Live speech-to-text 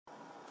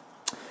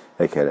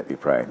Okay, let me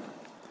pray.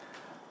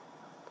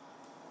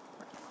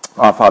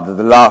 Our Father,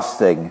 the last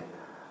thing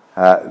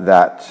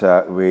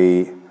that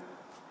we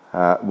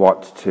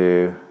want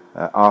to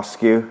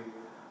ask you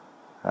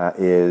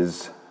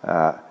is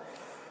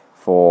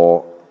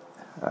for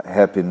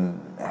help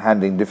in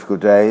handling difficult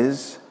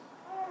days.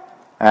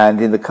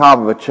 And in the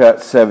calm of a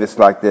church service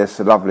like this,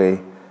 a lovely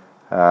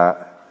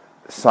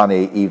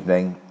sunny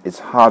evening, it's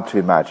hard to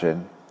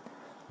imagine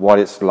what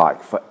it's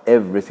like for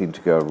everything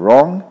to go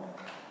wrong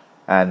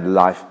and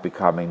life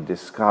becoming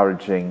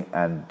discouraging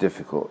and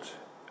difficult.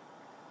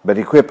 But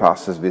equip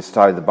us as we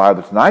study the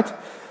Bible tonight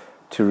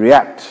to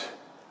react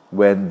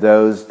when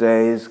those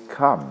days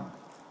come,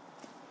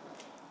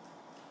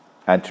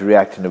 and to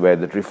react in a way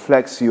that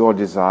reflects your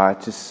desire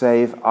to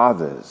save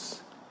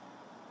others.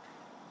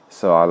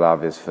 So our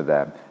love is for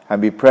them. And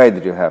we pray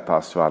that you help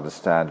us to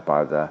understand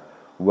by the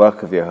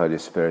work of your Holy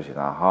Spirit in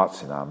our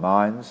hearts, in our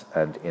minds,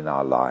 and in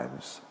our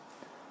lives.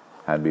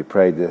 And we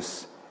pray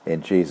this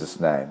in Jesus'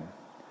 name.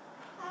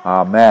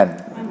 Amen.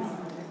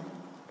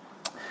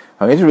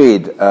 I'm going to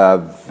read a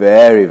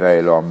very,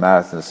 very long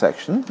marathon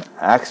section.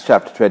 Acts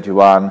chapter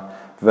 21,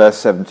 verse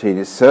 17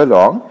 is so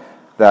long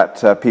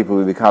that people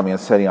will be coming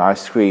and selling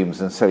ice creams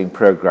and selling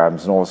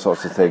programs and all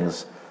sorts of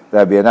things.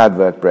 There'll be an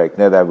advert break.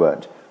 No, there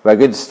won't. We're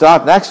going to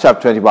start in Acts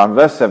chapter 21,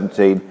 verse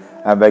 17,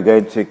 and we're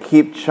going to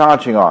keep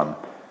charging on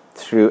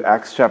through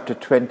Acts chapter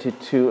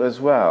 22 as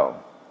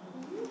well.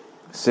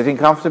 Sitting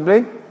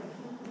comfortably?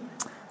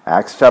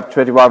 Acts chapter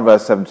 21,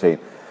 verse 17.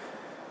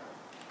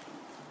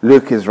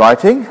 Luke is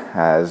writing,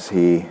 as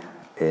he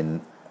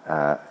in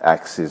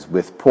Acts is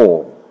with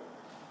Paul.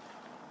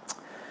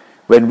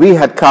 When we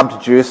had come to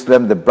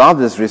Jerusalem, the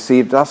brothers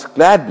received us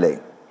gladly.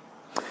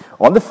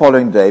 On the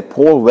following day,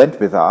 Paul went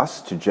with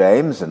us to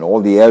James, and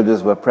all the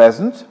elders were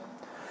present.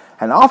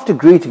 And after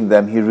greeting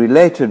them, he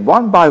related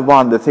one by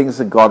one the things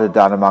that God had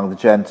done among the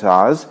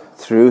Gentiles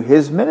through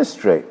his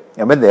ministry.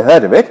 And when they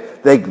heard of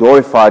it, they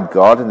glorified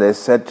God, and they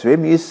said to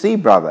him, "You see,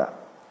 brother,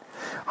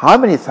 how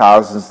many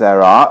thousands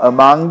there are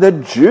among the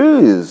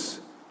Jews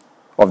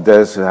of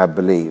those who have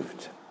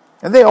believed.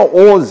 And they are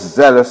all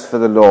zealous for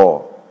the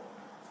law.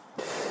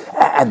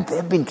 And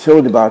they've been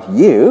told about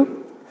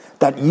you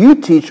that you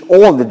teach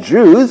all the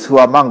Jews who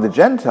are among the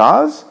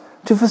Gentiles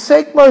to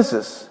forsake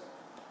Moses,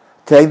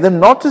 telling them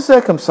not to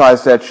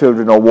circumcise their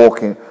children or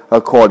walking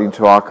according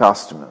to our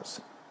customs.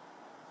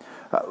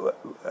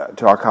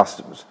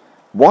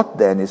 What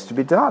then is to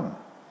be done?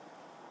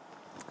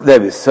 They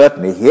will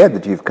certainly hear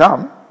that you've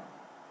come.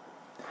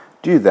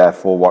 Do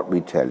therefore what we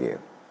tell you.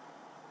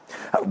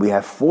 We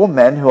have 4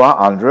 men who are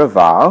under a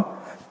vow.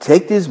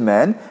 Take these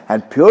men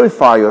and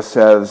purify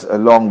yourselves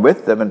along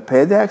with them and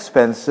pay their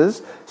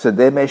expenses so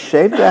they may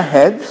shave their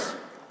heads.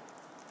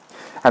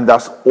 And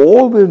thus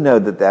all will know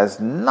that there's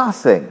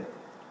nothing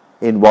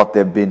in what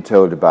they've been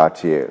told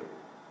about you,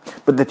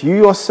 but that you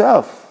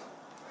yourself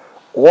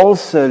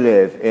also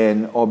live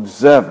in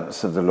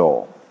observance of the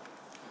law."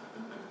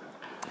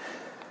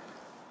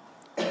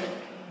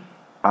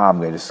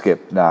 I'm going to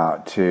skip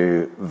now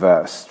to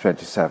verse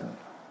 27.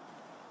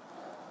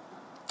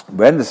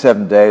 When the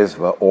 7 days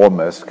were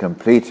almost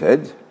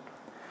completed,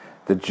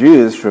 the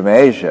Jews from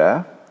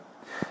Asia,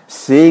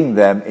 seeing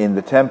them in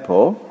the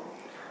temple,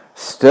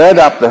 stirred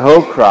up the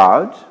whole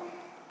crowd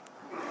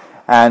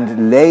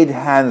and laid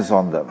hands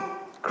on them,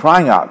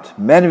 crying out,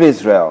 "Men of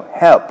Israel,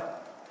 help!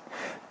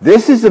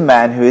 This is the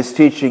man who is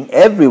teaching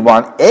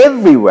everyone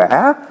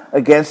everywhere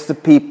against the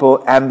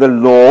people and the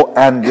law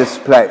and this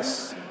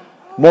place.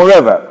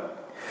 Moreover,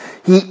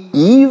 he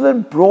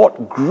even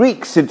brought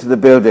Greeks into the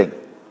building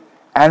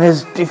and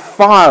has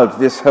defiled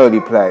this holy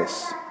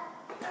place."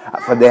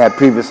 For they had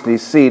previously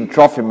seen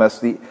Trophimus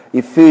the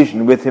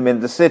Ephesian with him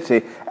in the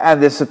city,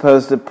 and they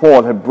supposed that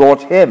Paul had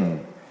brought him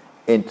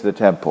into the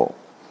temple.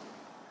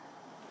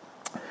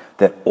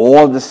 Then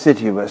all the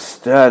city was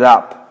stirred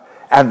up,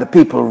 and the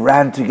people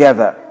ran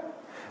together.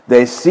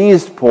 They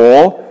seized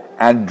Paul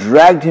and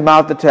dragged him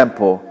out the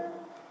temple,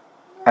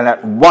 and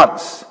at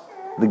once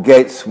the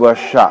gates were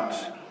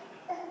shut.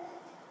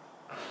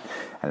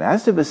 And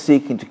as they were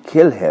seeking to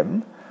kill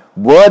him,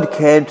 word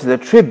came to the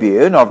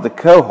tribune of the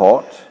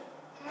cohort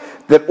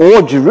that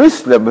all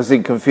Jerusalem was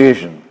in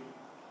confusion.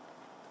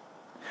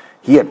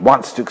 He at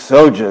once took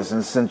soldiers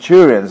and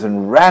centurions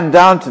and ran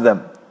down to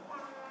them.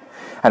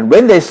 And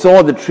when they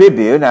saw the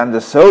tribune and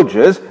the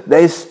soldiers,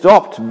 they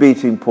stopped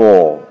beating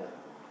Paul.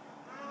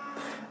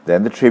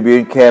 Then the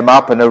tribune came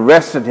up and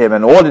arrested him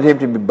and ordered him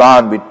to be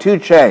bound with 2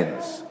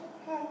 chains.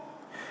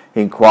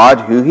 He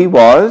inquired who he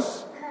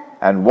was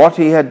and what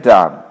he had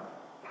done.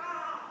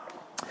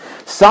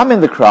 Some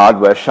in the crowd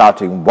were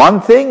shouting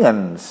one thing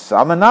and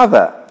some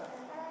another.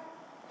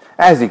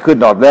 As he could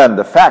not learn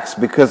the facts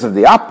because of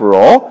the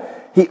uproar,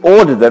 he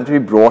ordered them to be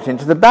brought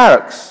into the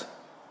barracks.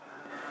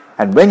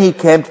 And when he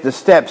came to the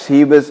steps,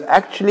 he was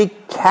actually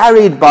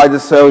carried by the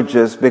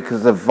soldiers because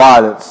of the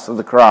violence of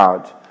the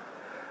crowd.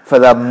 For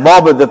the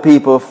mob of the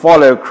people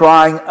followed,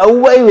 crying,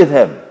 "Away with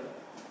him!"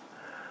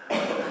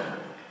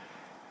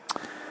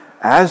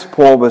 As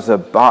Paul was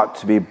about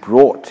to be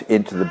brought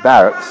into the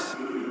barracks,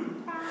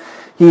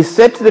 he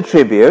said to the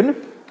tribune,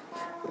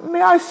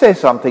 "May I say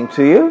something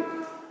to you?"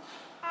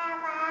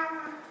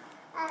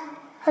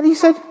 And he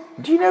said,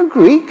 "Do you know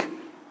Greek?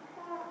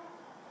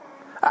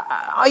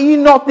 Are you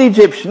not the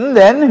Egyptian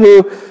then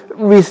who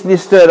recently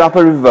stirred up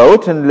a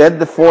revolt and led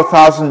the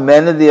 4,000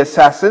 men of the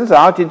assassins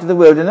out into the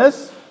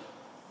wilderness?"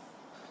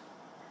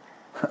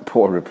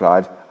 Paul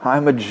replied,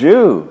 "I'm a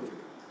Jew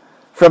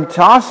from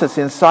Tarsus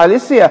in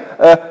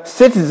Cilicia,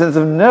 citizens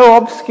of no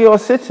obscure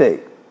city.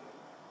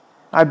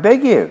 I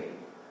beg you,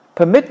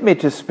 permit me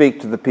to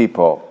speak to the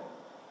people."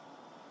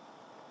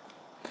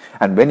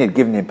 And when he had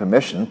given him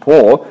permission,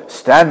 Paul,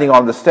 standing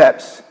on the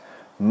steps,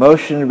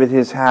 motioned with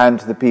his hand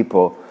to the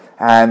people,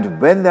 and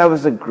when there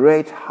was a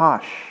great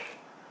hush,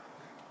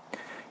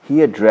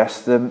 he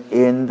addressed them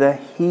in the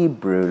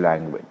Hebrew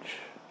language,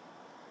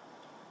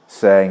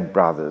 saying,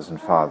 "Brothers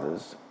and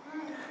fathers,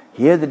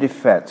 hear the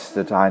defense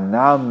that I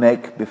now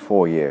make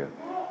before you."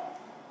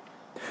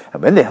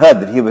 And when they heard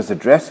that he was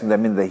addressing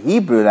them in the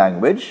Hebrew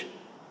language,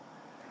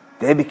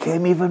 they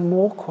became even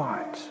more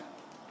quiet.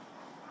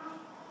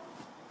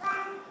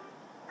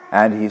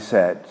 And he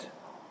said,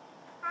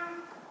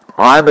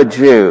 "I'm a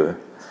Jew,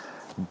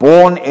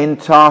 born in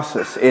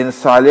Tarsus in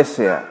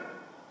Cilicia,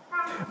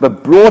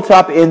 but brought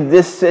up in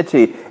this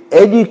city,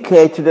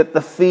 educated at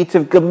the feet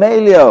of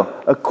Gamaliel,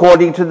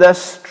 according to the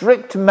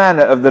strict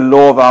manner of the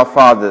law of our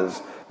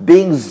fathers,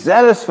 being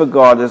zealous for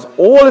God as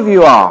all of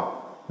you are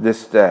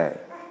this day.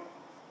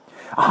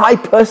 I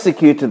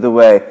persecuted the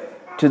way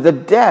to the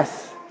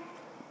death,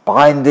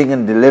 binding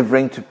and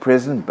delivering to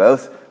prison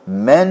both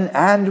men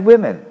and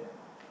women,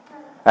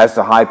 as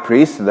the high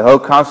priest and the whole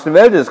council of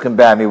elders can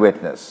bear me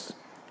witness.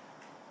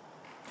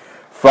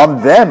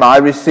 From them I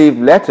received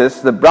letters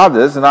to the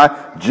brothers, and I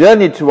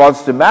journeyed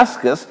towards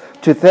Damascus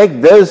to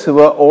take those who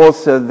were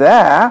also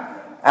there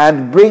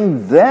and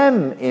bring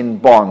them in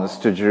bonds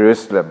to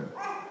Jerusalem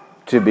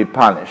to be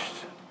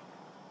punished.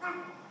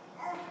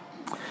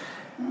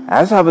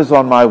 As I was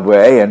on my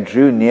way and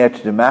drew near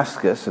to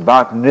Damascus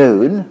about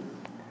noon,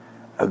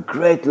 a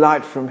great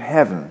light from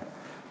heaven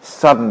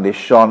suddenly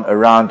shone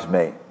around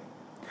me.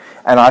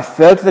 And I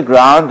fell to the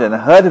ground and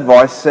heard a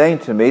voice saying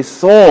to me,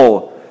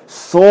 'Saul,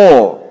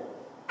 Saul,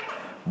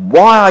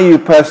 why are you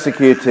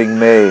persecuting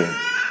me?'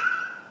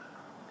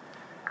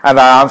 And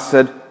I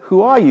answered,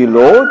 'Who are you,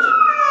 Lord?'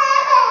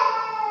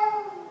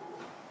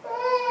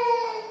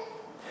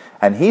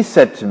 And he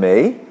said to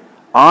me,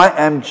 'I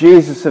am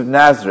Jesus of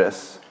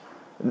Nazareth,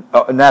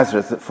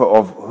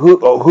 of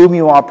whom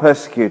you are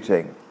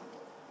persecuting.'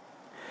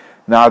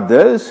 Now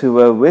those who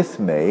were with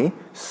me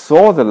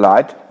saw the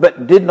light,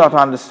 but did not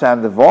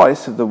understand the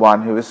voice of the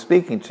one who was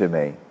speaking to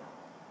me.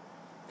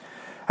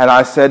 And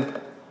I said,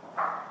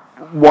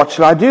 'What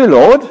shall I do,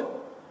 Lord?'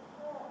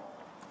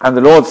 And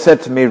the Lord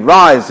said to me,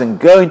 'Rise and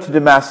go into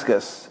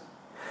Damascus,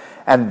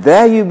 and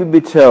there you will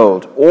be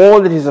told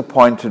all that is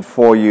appointed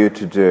for you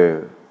to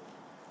do.'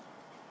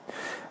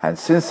 And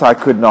since I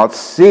could not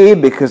see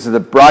because of the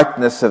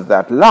brightness of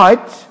that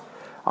light,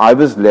 I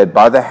was led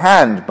by the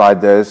hand by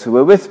those who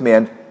were with me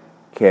and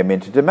came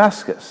into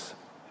Damascus.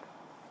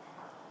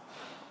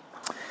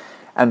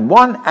 And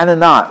one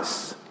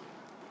Ananias,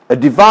 a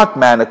devout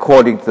man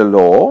according to the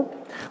law,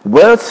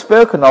 well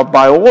spoken of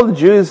by all the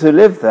Jews who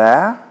lived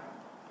there,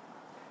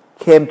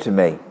 came to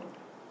me,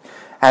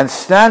 and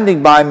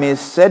standing by me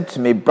said to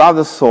me,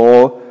 'Brother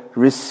Saul,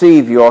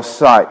 receive your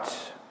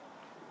sight.'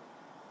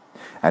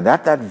 And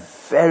at that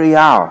very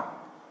hour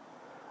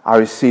I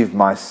received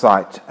my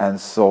sight and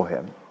saw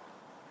him.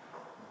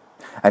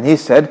 And he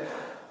said,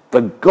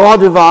 'The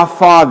God of our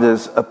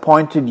fathers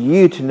appointed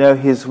you to know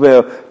his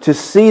will, to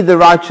see the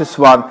righteous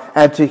one,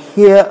 and to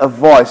hear a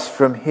voice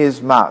from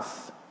his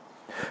mouth.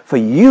 For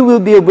you will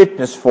be a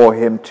witness for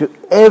him to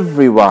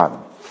everyone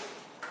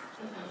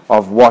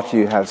of what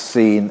you have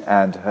seen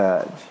and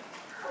heard.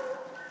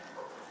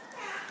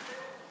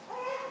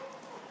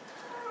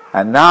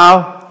 And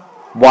now,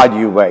 why do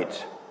you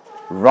wait?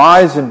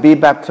 Rise and be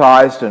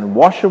baptized and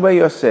wash away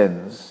your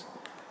sins,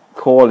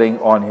 calling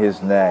on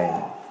his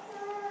name.'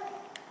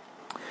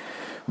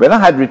 When I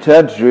had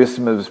returned to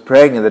Jerusalem and was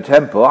praying in the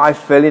temple, I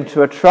fell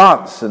into a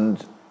trance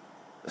and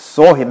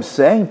saw him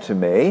saying to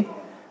me,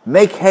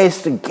 'Make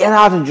haste and get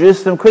out of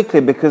Jerusalem quickly,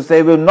 because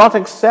they will not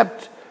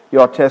accept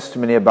your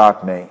testimony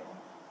about me.'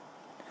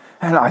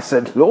 And I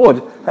said,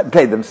 'Lord,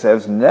 they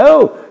themselves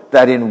know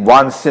that in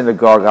one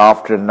synagogue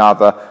after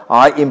another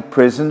I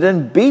imprisoned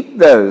and beat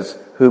those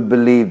who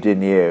believed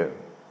in you.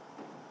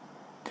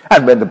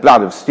 And when the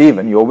blood of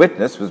Stephen, your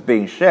witness, was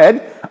being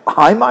shed,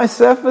 I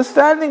myself was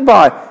standing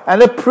by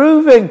and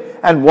approving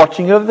and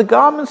watching over the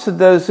garments of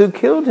those who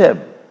killed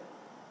him.'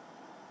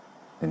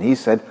 And he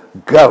said,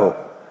 'Go,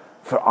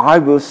 for I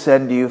will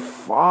send you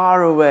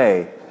far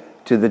away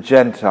to the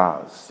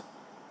Gentiles.'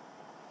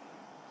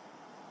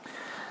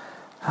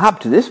 Up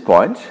to this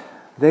point,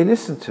 they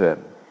listened to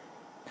him.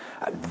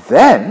 And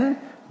then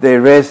they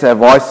raised their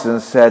voices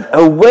and said,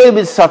 'Away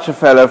with such a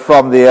fellow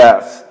from the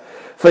earth,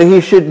 for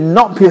he should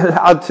not be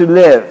allowed to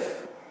live.'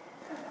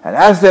 And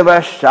as they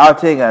were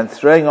shouting and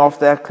throwing off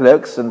their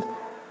cloaks and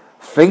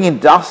flinging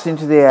dust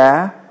into the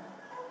air,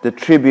 the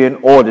tribune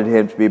ordered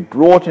him to be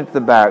brought into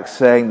the barracks,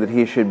 saying that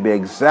he should be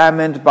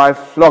examined by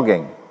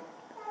flogging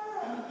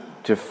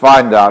to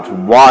find out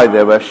why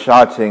they were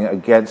shouting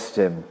against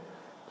him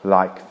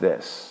like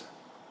this.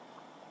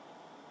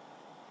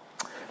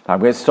 Now I'm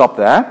going to stop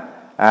there,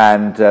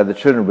 and the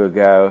children will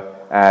go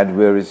and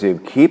we'll resume.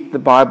 Keep the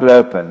Bible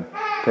open,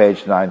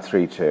 page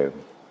 932.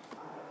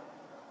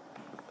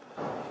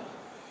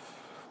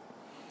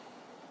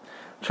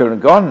 Children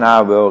gone,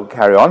 now we'll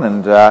carry on,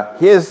 and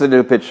here's the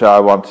little picture I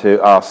want to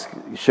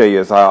show you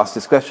as I ask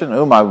this question.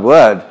 Oh my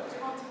word. Do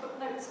you want to put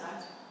notes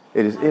out?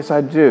 It is, yes,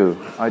 I do.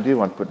 I do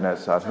want to put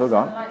notes out. Hold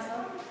on.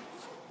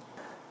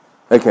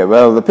 Okay,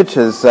 well, the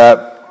picture's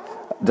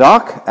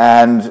dark,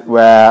 and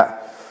we're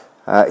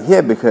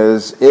here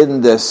because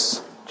in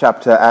this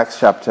chapter, Acts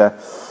chapter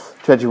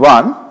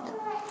 21,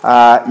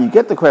 you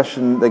get the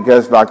question that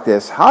goes like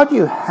this: how do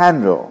you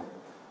handle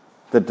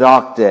the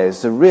dark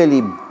days, the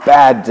really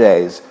bad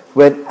days,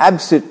 when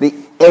absolutely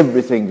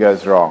everything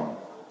goes wrong?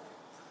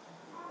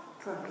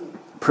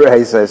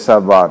 Praise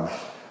someone.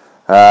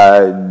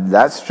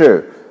 That's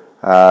true.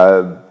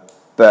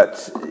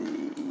 But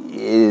it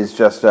is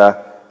just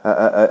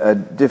a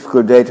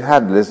difficult day to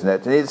handle, isn't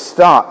it? And it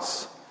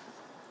starts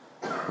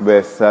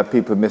with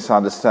people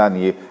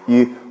misunderstanding you.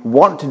 You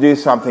want to do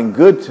something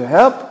good to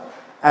help,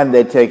 and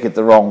they take it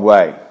the wrong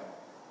way.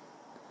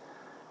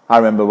 I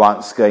remember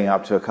once going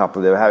up to a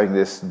couple, they were having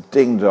this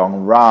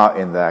ding-dong row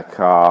in their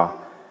car,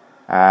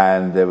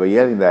 and they were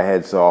yelling their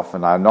heads off,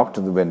 and I knocked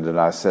on the window and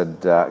I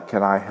said,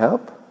 can I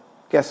help?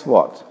 Guess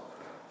what?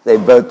 They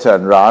both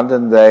turned round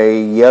and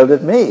they yelled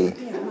at me.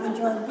 Yeah, mind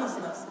your own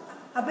business.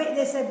 I bet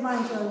they said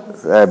mind your own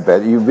business. I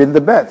bet you win the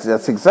bet.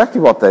 That's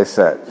exactly what they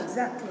said.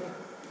 Exactly.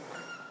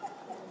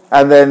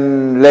 And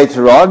then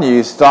later on,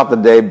 you start the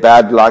day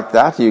bad like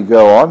that, you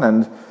go on,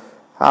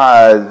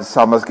 and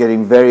someone's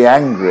getting very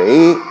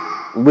angry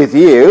with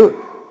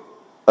you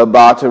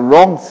about a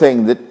wrong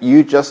thing that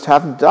you just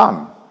haven't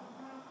done.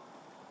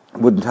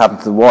 Wouldn't happen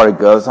to the Warwick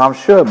girls, I'm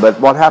sure, but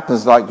what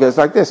happens goes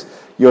like this.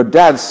 Your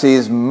dad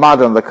sees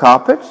mud on the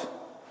carpet,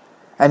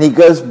 and he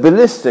goes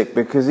ballistic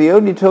because he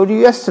only told you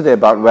yesterday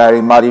about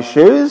wearing muddy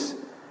shoes,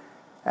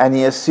 and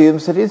he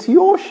assumes that it's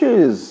your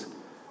shoes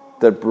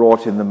that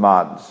brought in the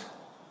mud.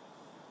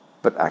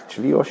 But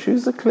actually your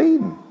shoes are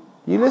clean.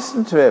 You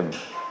listen to him.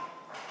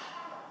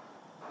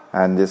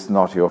 And it's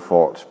not your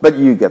fault. But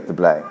you get the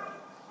blame.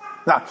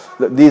 Now,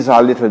 look, these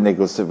are little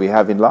niggles that we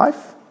have in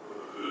life.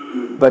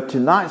 But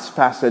tonight's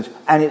passage,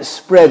 and it's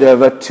spread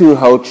over 2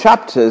 whole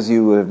chapters,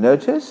 you will have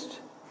noticed,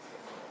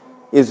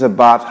 is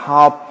about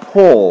how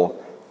Paul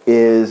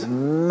is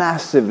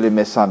massively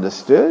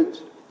misunderstood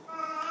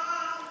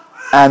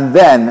and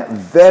then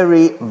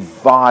very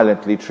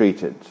violently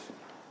treated.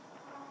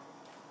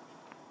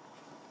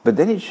 But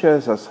then it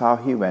shows us how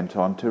he went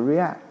on to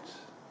react.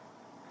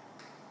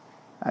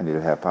 And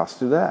it'll help us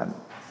to learn.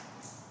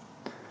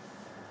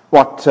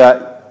 What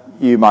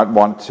you might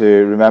want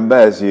to remember,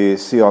 as you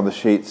see on the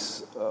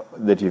sheets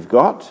that you've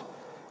got,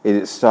 is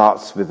it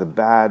starts with a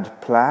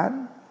bad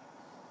plan,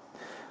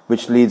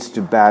 which leads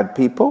to bad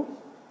people.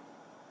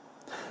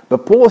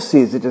 But Paul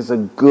sees it as a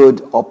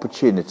good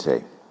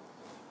opportunity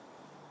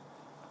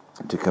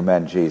to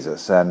commend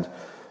Jesus. And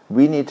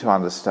we need to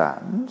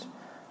understand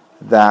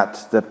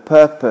that the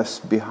purpose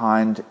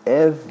behind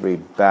every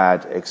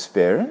bad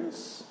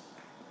experience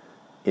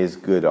is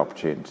good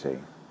opportunity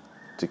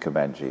to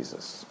commend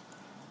Jesus.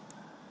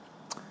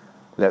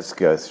 Let's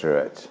go through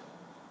it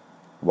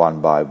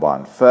one by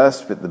one.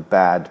 First, with the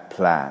bad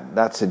plan.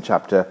 That's in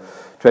chapter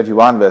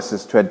 21,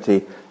 verses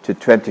 20 to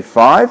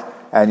 25.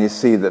 And you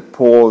see that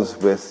Paul's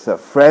with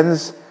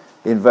friends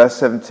in verse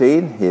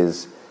 17.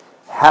 He's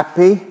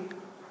happy,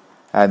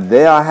 and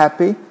they are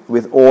happy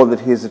with all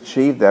that he's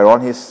achieved. They're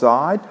on his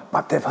side,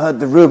 but they've heard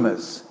the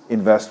rumors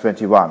in verse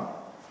 21.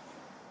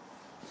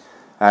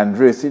 And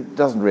Ruth, it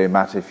doesn't really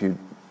matter if you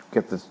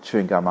get the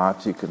chewing gum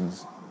out, you can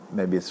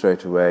maybe throw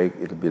it away.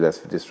 It'll be less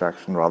of a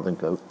distraction rather than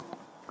go.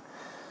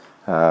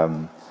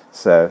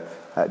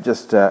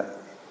 Just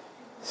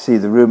see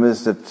the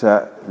rumors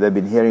that they've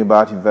been hearing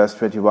about in verse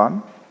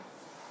 21.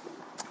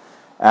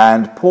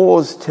 And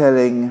Paul's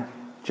telling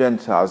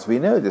Gentiles, we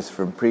know this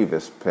from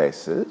previous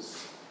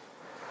places,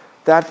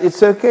 that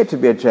it's okay to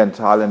be a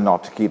Gentile and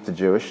not to keep the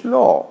Jewish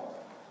law.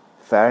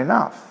 Fair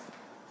enough.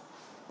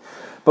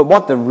 But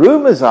what the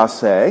rumors are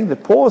saying,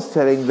 that Paul's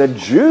telling the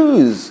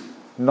Jews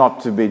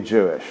not to be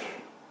Jewish.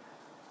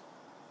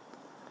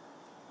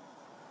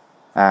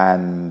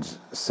 And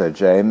so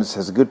James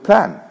has a good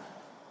plan.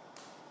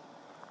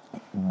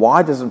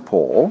 Why doesn't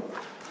Paul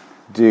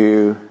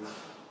do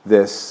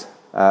this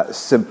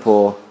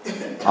simple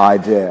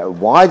idea?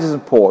 Why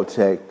doesn't Paul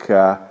take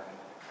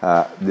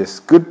this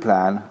good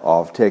plan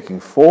of taking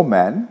 4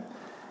 men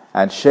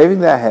and shaving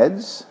their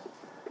heads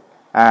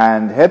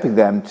and helping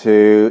them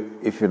to,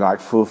 if you like,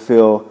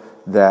 fulfill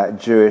their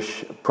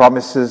Jewish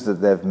promises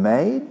that they've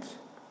made?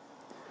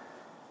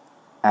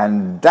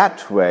 And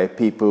that way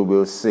people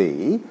will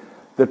see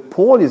that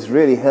Paul is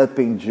really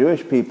helping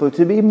Jewish people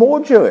to be more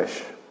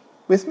Jewish.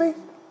 With me?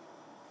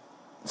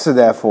 So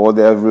therefore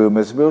their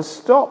rumors will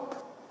stop.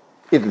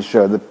 It'll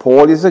show that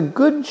Paul is a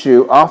good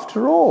Jew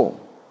after all.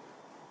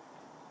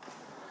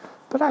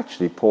 But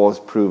actually Paul's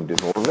proved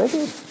it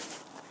already.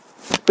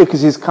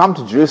 Because he's come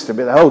to Jerusalem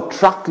with a whole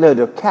truckload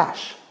of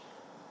cash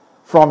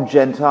from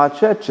Gentile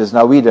churches.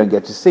 Now we don't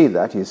get to see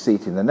that, you see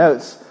it in the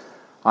notes,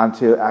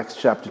 until Acts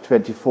chapter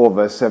 24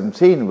 verse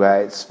 17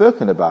 where it's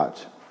spoken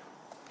about.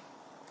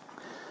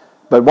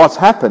 But what's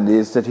happened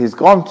is that he's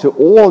gone to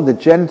all the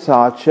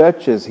Gentile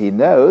churches he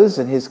knows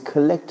and he's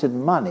collected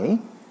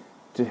money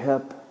to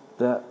help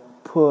the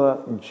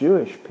poor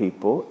Jewish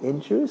people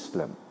in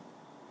Jerusalem.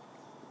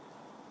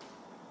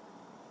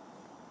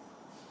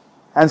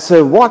 And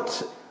so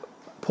what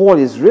Paul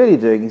is really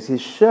doing is he's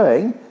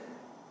showing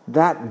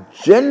that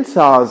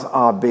Gentiles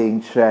are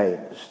being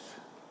changed,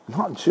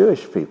 not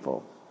Jewish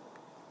people.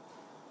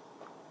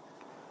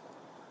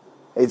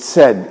 It's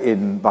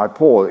said by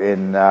Paul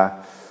in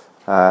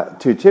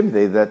 2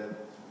 Timothy that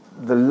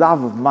the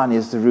love of money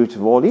is the root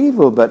of all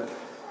evil, but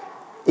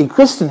in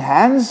Christian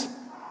hands,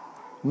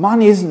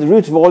 money isn't the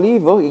root of all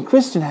evil. In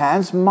Christian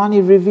hands, money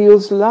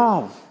reveals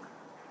love.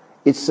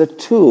 It's a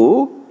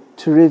tool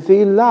to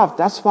reveal love.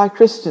 That's why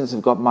Christians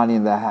have got money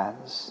in their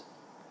hands.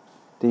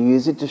 They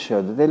use it to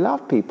show that they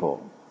love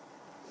people.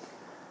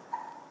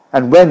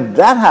 And when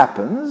that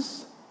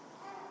happens,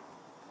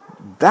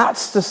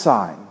 that's the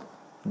sign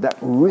that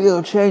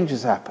real change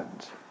has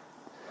happened.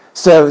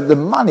 So the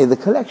money, the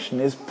collection,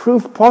 is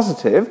proof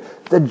positive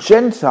that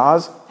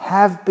Gentiles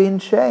have been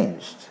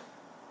changed.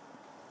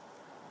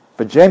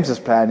 But James's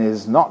plan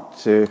is not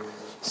to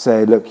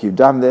say, look, you've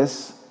done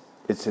this,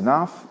 it's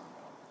enough.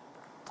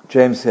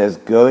 James says,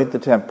 go into the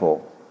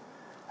temple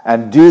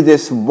and do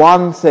this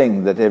one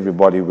thing that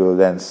everybody will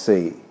then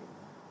see.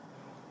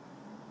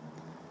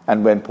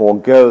 And when Paul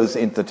goes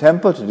into the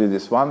temple to do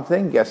this one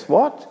thing, guess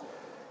what?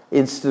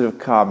 Instead of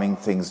calming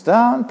things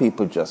down,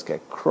 people just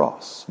get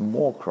cross,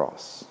 more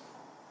cross.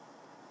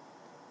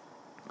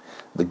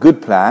 The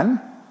good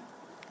plan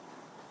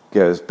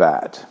goes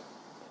bad.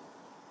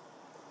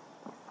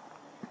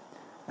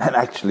 And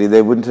actually,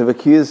 they wouldn't have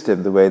accused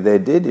him the way they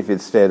did if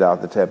he'd stayed out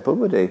of the temple,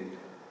 would he?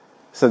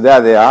 So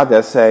there they are,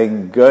 they're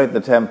saying, go to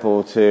the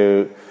temple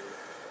to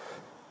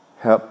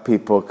help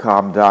people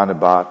calm down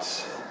about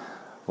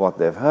what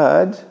they've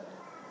heard.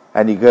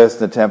 And he goes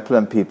to the temple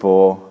and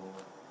people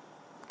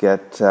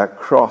get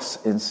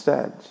cross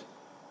instead.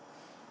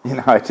 You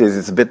know how it is,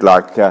 it's a bit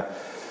like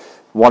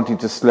wanting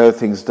to slow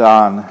things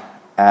down,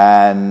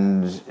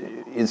 and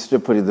instead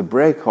of putting the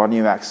brake on,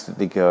 you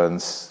accidentally go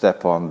and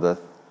step on the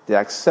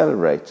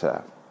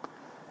accelerator.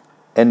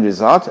 End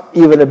result,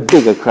 even a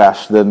bigger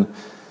crash than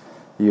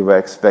you were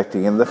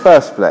expecting in the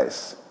first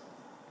place.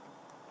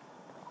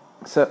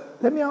 So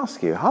let me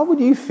ask you, how would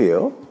you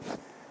feel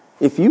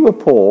if you were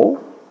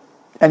Paul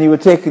and you were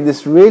taking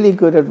this really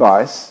good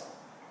advice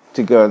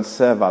to go and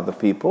serve other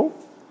people,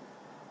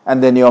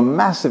 and then you're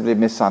massively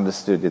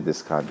misunderstood in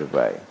this kind of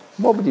way?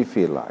 What would you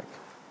feel like?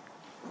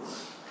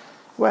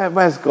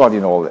 Where's God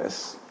in all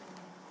this?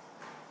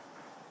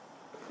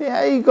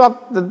 Yeah, you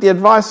got the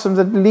advice from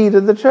the leader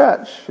of the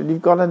church, and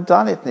you've gone and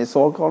done it, and it's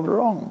all gone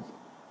wrong.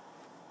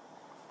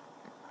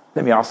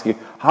 Let me ask you,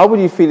 how would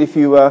you feel if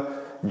you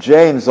were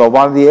James or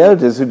one of the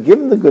elders who'd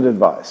given the good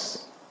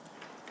advice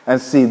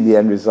and seen the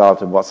end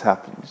result of what's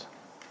happened?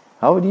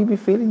 How would you be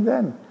feeling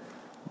then?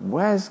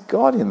 Where's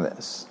God in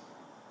this?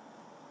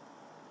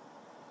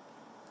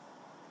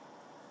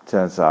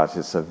 Turns out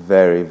it's a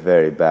very,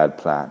 very bad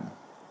plan.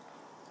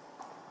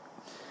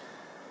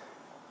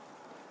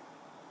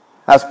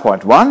 That's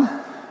point one,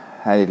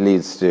 and it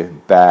leads to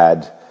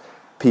bad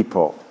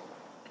people.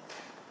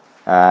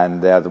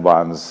 And they're the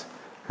ones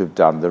who've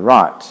done the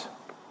right.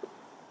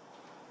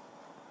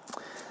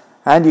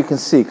 And you can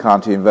see,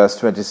 can't you, in verse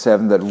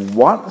 27, that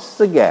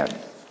once again,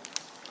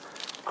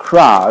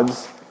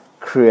 crowds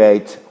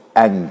create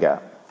anger.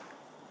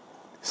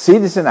 See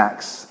this in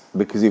Acts,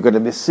 because you're going to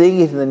be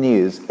seeing it in the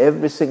news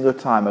every single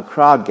time a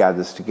crowd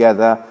gathers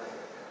together.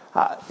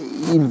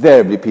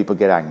 Invariably people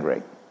get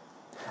angry.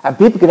 And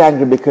people get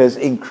angry because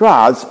in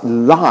crowds,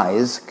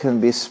 lies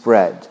can be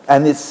spread.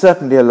 And it's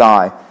certainly a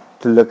lie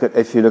to look at,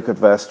 if you look at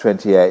verse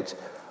 28.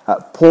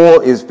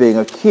 Paul is being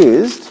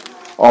accused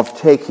of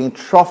taking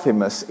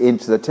Trophimus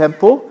into the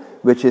temple,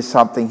 which is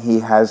something he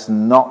has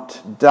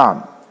not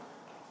done.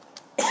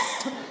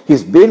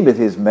 He's been with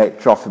his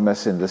mate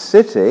Trophimus in the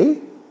city,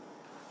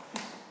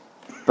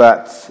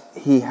 but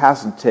he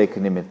hasn't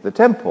taken him into the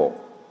temple.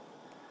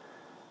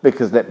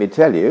 Because let me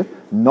tell you,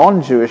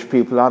 non-Jewish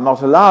people are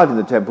not allowed in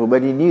the temple.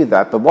 When you knew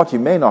that, but what you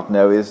may not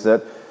know is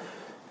that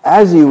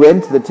as you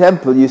went to the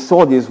temple, you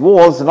saw these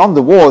walls, and on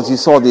the walls you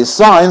saw these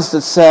signs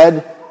that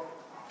said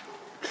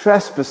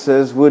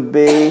trespassers would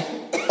be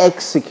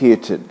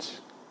executed.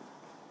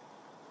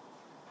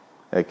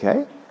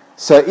 Okay?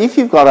 So if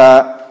you've got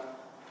a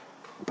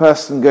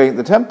person going to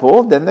the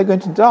temple, then they're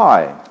going to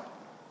die.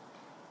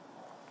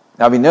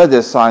 Now we know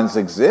those signs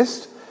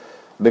exist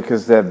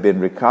because they've been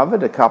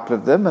recovered, a couple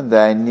of them, and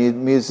they're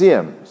in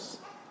museums.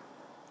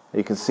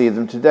 You can see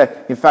them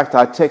today. In fact,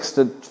 I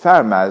texted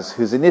Faramaz,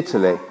 who's in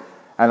Italy,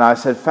 And I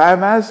said,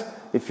 Farmaz,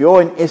 if you're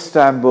in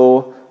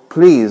Istanbul,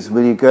 please,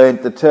 will you go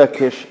into the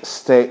Turkish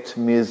State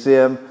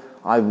Museum?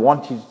 I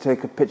want you to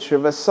take a picture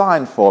of a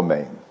sign for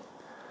me.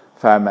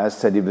 Farmaz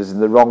said he was in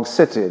the wrong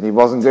city and he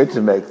wasn't going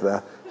to make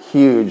the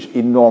huge,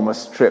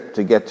 enormous trip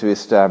to get to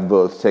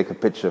Istanbul to take a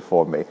picture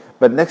for me.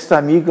 But next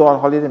time you go on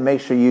holiday, make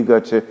sure you go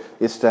to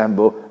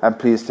Istanbul and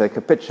please take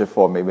a picture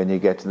for me when you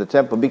get to the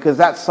temple, because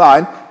that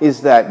sign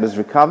is there. It was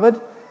recovered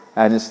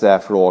and it's there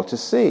for all to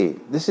see.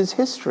 This is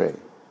history.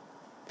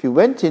 If you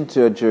went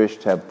into a Jewish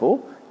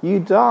temple, you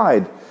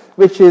died,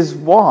 which is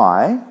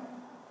why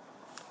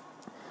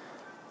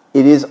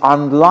it is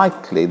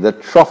unlikely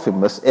that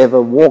Trophimus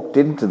ever walked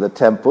into the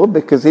temple,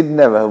 because he'd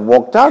never have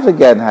walked out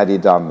again had he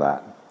done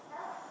that.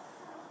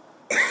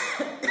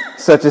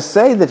 So to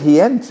say that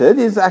he entered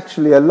is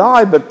actually a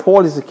lie, but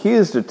Paul is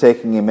accused of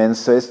taking him in,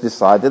 so it's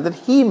decided that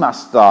he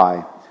must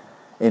die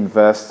in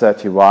verse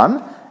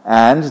 31,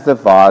 and the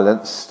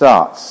violence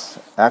starts.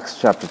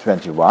 Acts chapter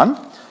 21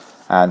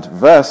 and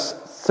verse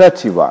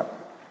 31.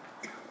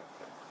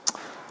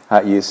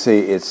 You see,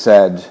 it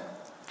said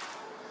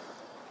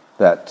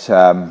that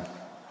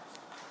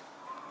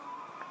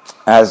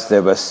as they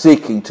were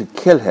seeking to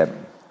kill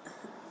him,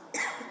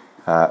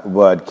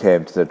 word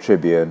came to the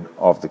tribune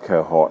of the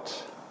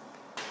cohort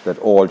that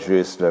all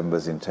Jerusalem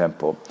was in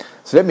temple.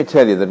 So let me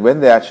tell you that when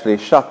they actually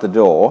shut the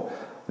door,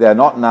 they are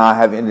not now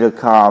having to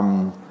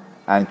come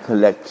and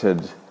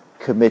collected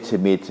committee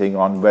meeting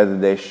on whether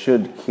they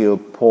should kill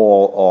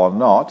Paul or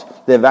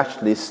not. They've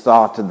actually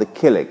started the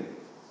killing.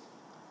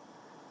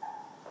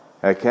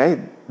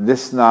 Okay,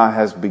 this now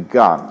has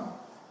begun.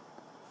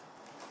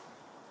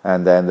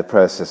 And then the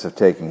process of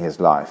taking his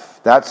life.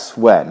 That's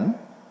when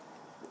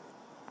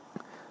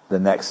the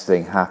next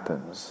thing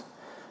happens.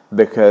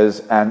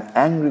 Because an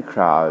angry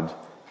crowd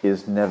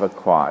is never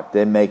quiet.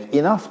 They make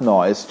enough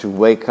noise to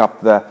wake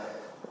up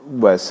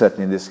well,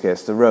 certainly in this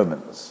case, the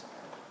Romans.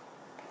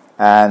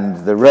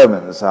 And the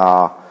Romans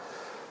are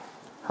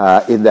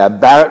in their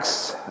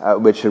barracks,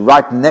 which are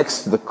right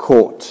next to the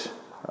court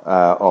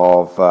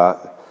of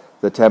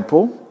the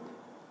temple,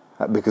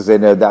 because they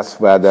know that's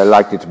where they're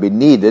likely to be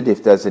needed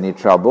if there's any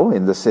trouble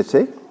in the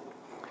city.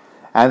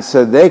 And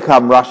so they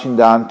come rushing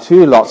down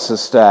 2 lots of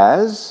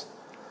stairs,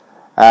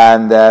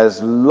 and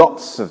there's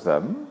lots of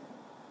them.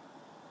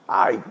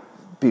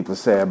 People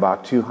say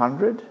about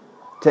 200.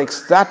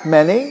 Takes that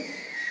many.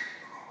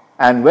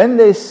 And when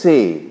they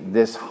see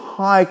this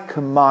high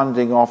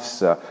commanding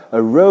officer,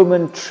 a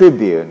Roman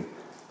tribune,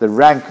 the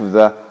rank of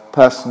the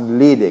person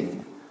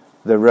leading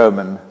the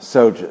Roman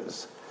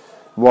soldiers,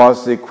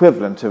 was the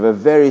equivalent of a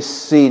very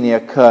senior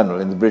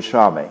colonel in the British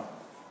Army.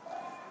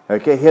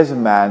 Okay, here's a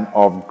man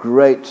of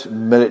great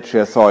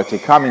military authority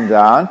coming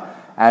down,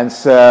 and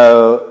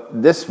so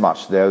this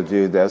much they'll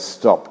do, they'll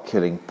stop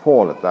killing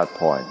Paul at that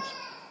point.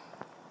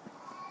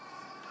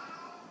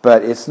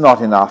 But it's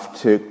not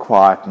enough to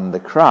quieten the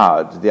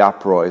crowd. The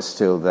uproar is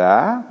still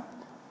there,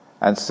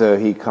 and so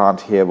he can't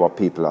hear what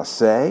people are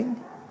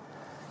saying.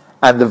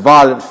 And the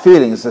violent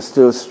feelings are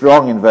still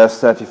strong in verse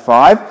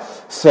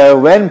 35. So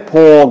when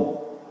Paul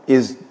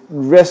is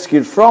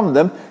rescued from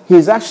them,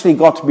 he's actually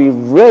got to be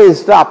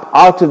raised up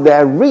out of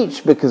their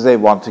reach because they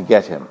want to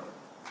get him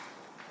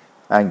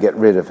and get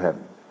rid of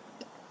him.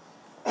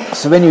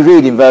 So when you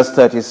read in verse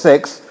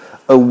 36,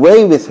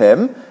 away with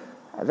him,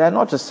 they're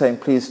not just saying,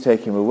 please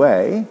take him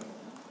away.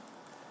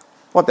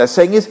 What they're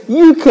saying is,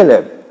 you kill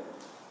him,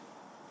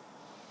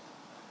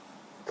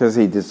 because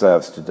he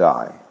deserves to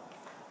die.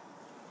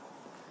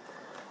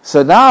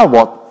 So now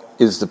what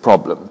is the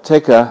problem?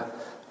 Take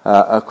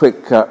a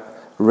quick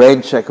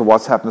rain check of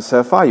what's happened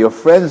so far. Your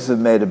friends have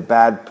made a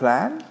bad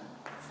plan,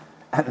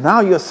 and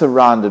now you're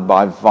surrounded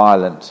by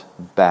violent,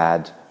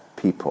 bad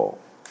people.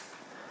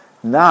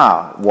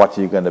 Now, what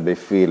are you going to be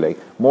feeling?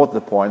 More to the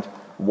point,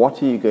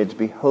 what are you going to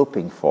be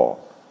hoping for?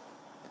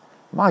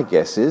 My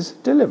guess is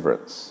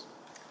deliverance.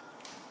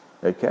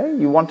 Okay?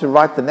 You want to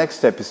write the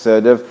next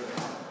episode of,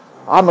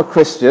 I'm a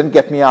Christian,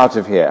 get me out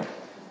of here.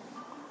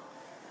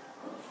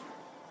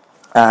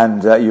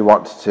 And you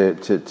want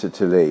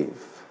to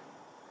leave.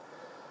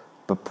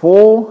 But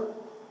Paul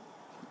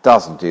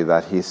doesn't do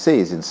that. He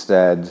sees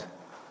instead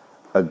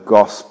a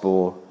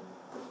gospel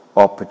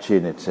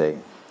opportunity.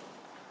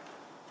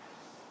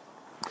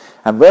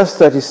 And verse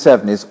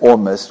 37 is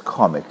almost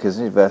comic,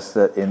 isn't it? Verse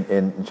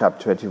in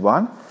chapter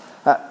 21.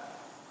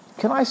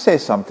 Can I say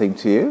something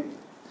to you?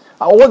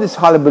 All this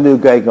hullabaloo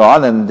going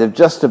on, and they've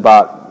just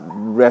about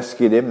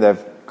rescued him.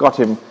 They've got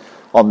him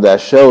on their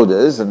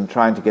shoulders and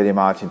trying to get him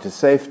out into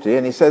safety.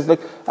 And he says, look,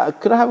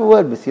 could I have a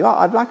word with you?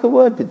 I'd like a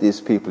word with these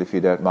people, if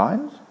you don't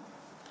mind.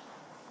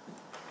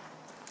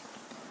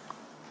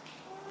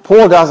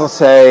 Paul doesn't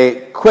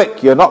say,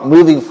 quick, you're not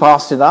moving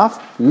fast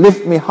enough.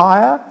 Lift me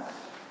higher.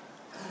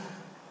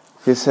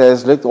 He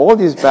says, look, all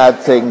these bad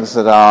things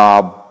that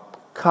are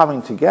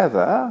coming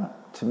together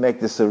to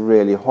make this a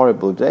really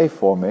horrible day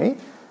for me,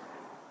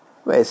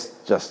 well, it's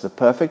just the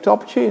perfect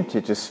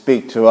opportunity to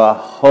speak to a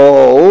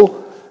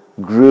whole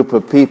group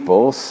of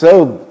people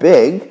so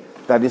big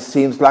that it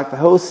seems like the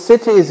whole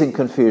city is in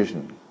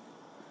confusion.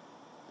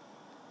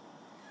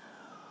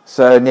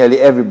 So nearly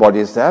everybody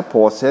is there.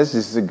 Paul says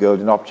this is a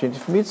golden opportunity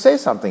for me to say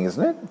something,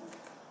 isn't it?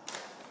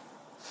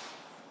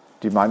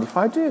 Do you mind if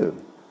I do?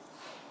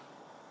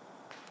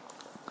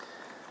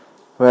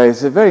 Well,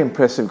 he's a very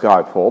impressive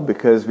guy, Paul,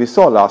 because we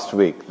saw last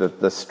week that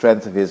the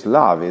strength of his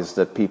love is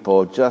that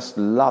people just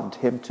loved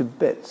him to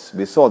bits.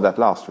 We saw that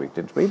last week,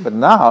 didn't we? But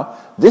now,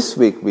 this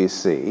week we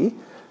see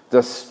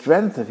the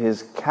strength of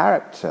his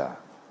character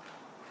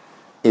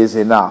is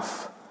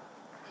enough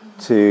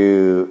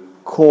to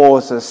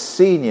cause a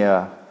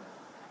senior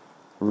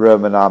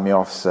Roman army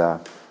officer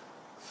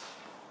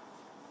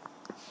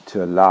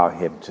to allow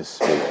him to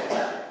speak.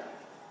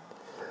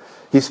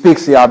 He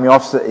speaks the army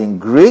officer in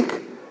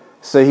Greek,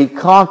 so he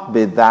can't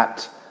be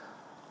that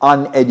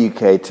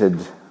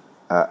uneducated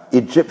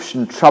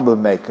Egyptian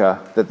troublemaker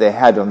that they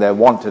had on their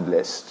wanted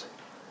list.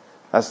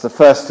 That's the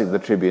first thing the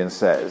Tribune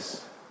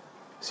says.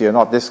 So you're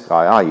not this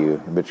guy, are you?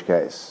 In which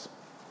case.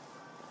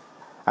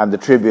 And the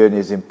Tribune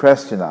is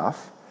impressed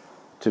enough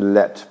to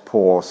let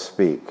Paul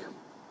speak.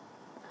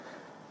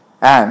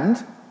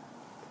 And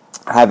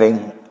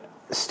having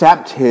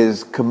stamped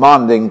his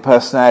commanding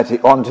personality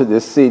onto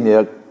this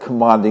senior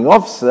commanding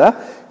officer,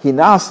 he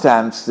now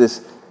stamps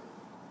this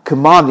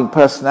commanding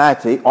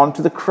personality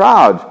onto the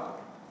crowd.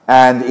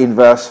 And in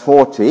verse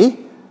 40,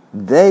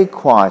 they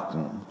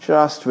quieten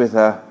just with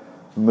a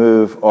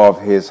move of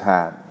his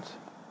hand.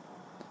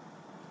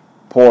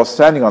 Paul,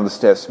 standing on the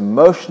steps,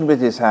 motioned with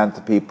his hand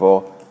to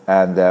people,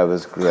 and there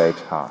was great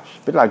hush.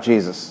 A bit like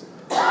Jesus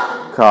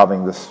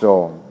calming the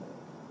storm.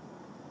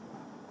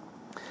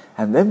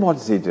 And then what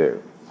does he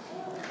do?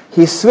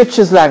 He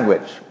switches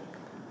language.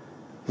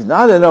 He's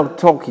now not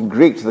talking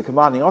Greek to the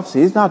commanding officer,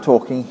 he's now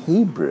talking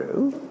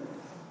Hebrew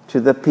to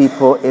the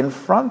people in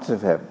front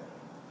of him.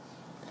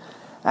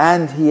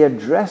 And he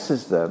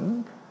addresses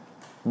them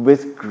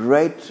with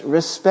great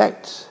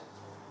respect.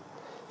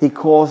 He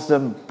calls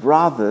them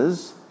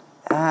brothers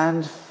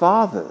and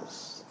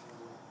fathers.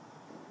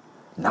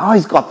 Now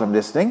he's got them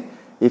listening.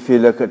 If you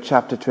look at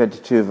chapter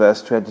 22,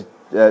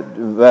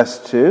 verse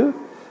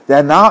 2,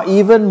 they're now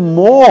even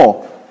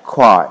more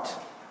quiet.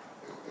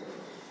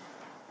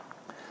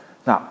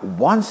 Now,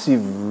 once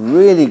you've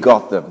really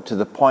got them to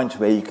the point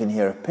where you can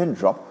hear a pin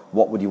drop,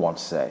 what would you want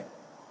to say?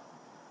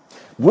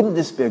 Wouldn't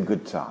this be a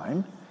good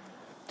time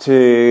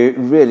to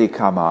really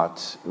come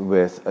out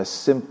with a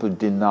simple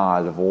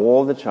denial of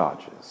all the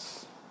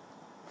charges?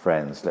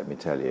 Friends, let me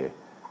tell you,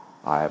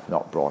 I have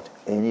not brought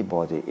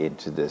anybody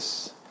into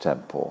this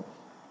temple.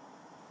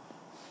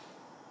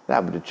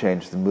 That would have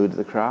changed the mood of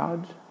the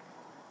crowd,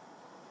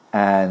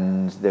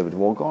 and they would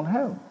have all gone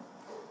home.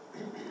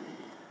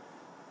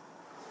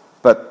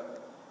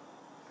 But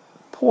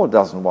Paul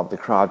doesn't want the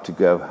crowd to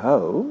go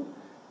home.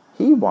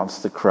 He wants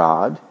the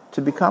crowd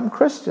to become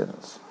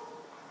Christians.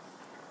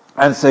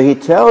 And so he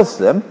tells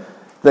them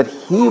that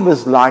he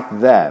was like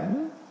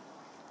them,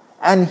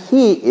 and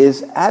he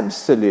is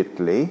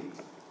absolutely,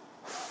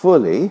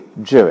 fully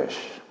Jewish.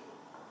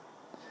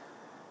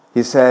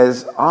 He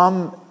says,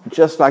 I'm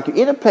just like you.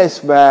 In a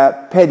place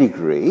where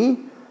pedigree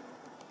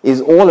is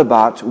all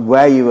about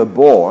where you were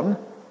born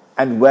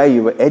and where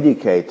you were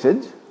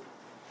educated,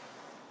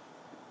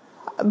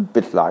 a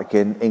bit like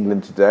in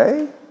England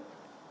today,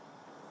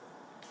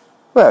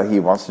 well,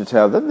 he wants to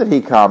tell them that he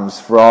comes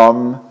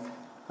from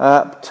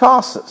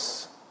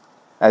Tarsus.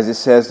 As it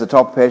says, the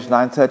top of page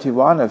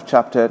 931 of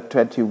chapter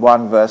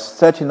 21, verse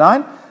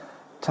 39,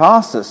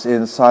 Tarsus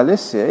in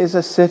Cilicia is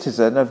a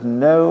citizen of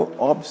no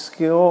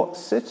obscure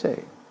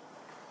city.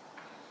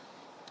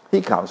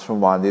 He comes from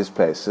one of these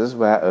places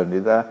where only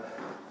the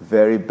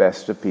very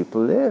best of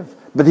people live.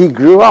 But he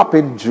grew up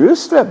in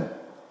Jerusalem.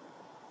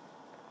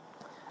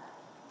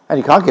 And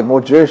you can't get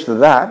more Jewish than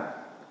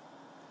that.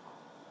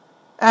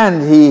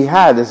 And he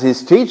had as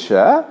his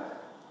teacher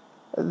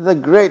the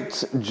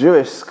great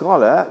Jewish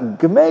scholar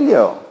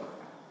Gamaliel.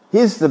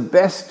 He's the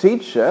best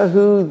teacher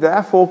who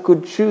therefore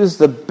could choose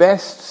the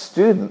best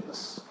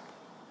students.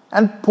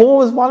 And Paul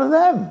was one of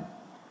them.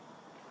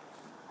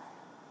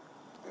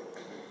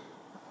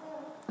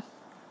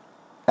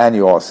 And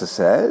he also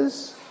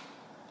says,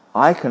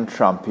 I can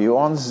trump you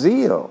on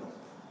zeal.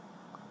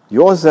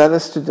 You're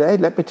zealous today?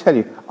 Let me tell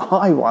you,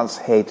 I once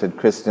hated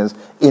Christians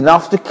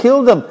enough to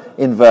kill them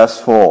in verse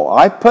 4.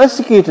 I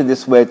persecuted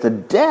this way to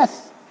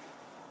death.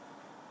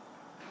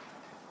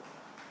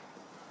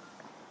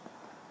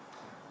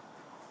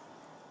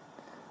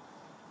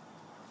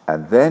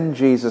 And then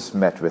Jesus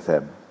met with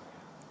him.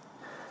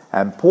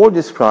 And Paul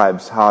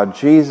describes how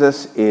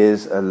Jesus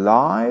is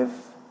alive.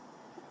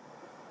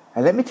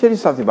 And let me tell you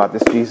something about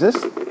this Jesus.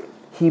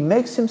 He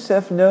makes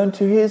himself known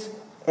to his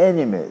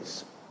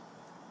enemies.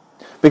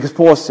 Because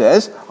Paul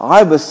says,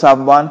 I was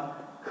someone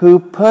who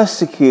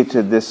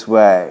persecuted this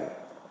way.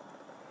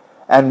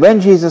 And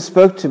when Jesus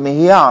spoke to me,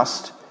 he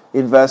asked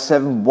in verse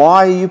 7,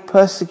 why are you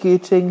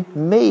persecuting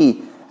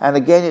me? And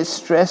again it's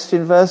stressed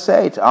in verse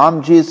 8,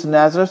 I'm Jesus of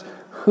Nazareth,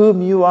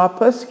 whom you are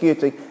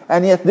persecuting.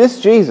 And yet this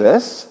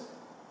Jesus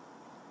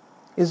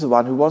is the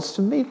one who wants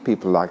to meet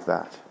people like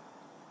that.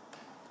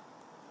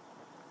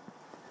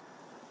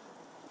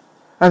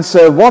 And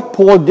so what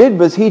Paul did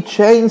was he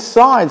changed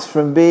sides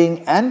from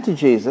being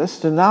anti-Jesus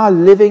to now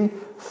living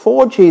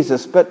for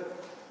Jesus. But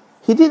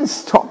he didn't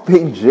stop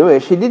being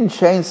Jewish. He didn't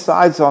change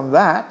sides on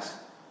that.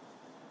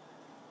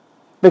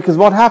 Because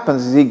what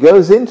happens is he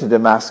goes into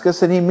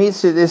Damascus and he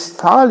meets this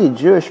thoroughly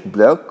Jewish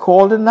bloke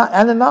called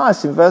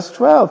Ananias in verse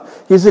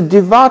 12. He's a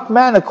devout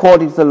man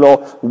according to the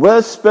law,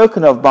 well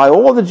spoken of by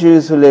all the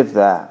Jews who live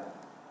there.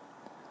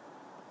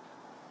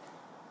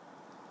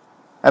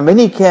 And when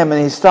he came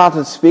and he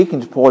started speaking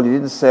to Paul, he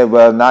didn't say,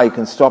 well, now you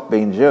can stop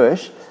being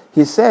Jewish.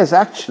 He says,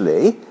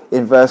 actually,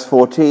 in verse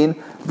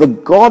 14, the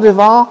God of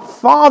our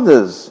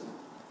fathers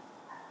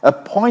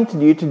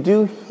appointed you to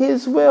do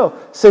his will.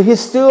 So he's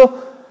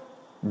still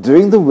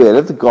doing the will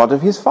of the God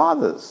of his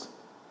fathers.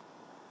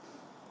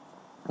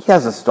 He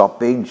hasn't stopped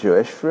being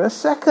Jewish for a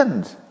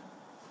second.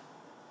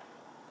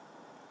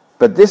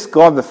 But this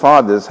God the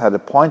fathers had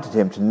appointed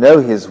him to know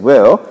his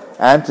will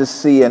and to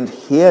see and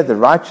hear the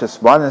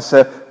righteous one. And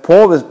so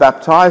Paul was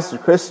baptized a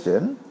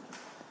Christian.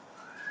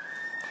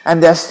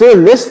 And they're still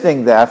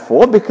listening,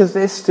 therefore, because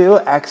they still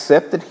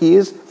accept that he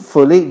is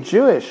fully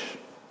Jewish.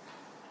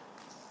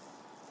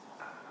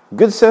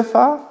 Good so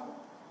far?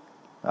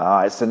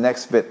 It's the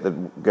next bit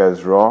that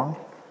goes wrong.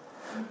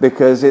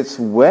 Because it's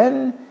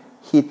when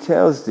he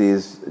tells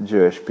these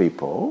Jewish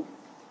people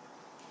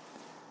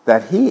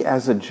that he,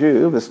 as a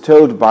Jew, was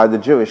told by the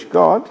Jewish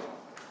God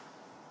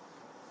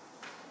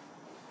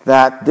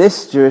that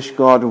this Jewish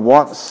God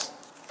wants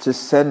to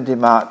send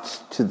him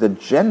out to the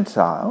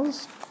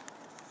Gentiles.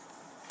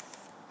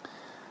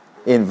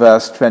 In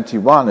verse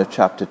 21 of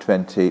chapter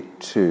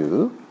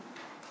 22,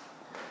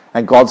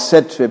 and God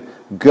said to him,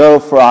 go,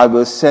 for I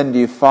will send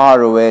you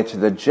far away to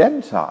the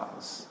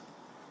Gentiles.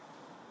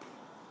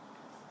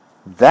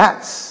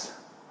 That's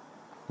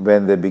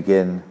when they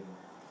begin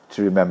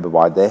to remember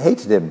why they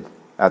hated him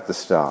at the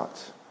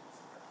start.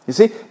 You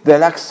see,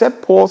 they'll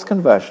accept Paul's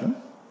conversion.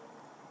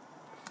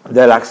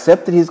 They'll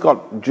accept that he's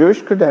got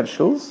Jewish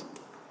credentials.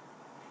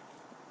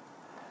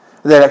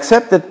 They'll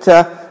accept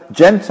that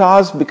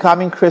Gentiles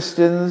becoming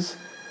Christians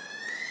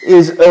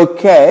is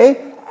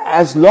okay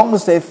as long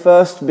as they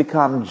first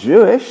become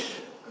Jewish,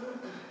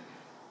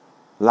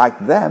 like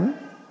them.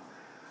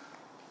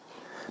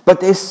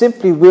 But they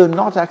simply will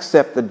not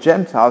accept that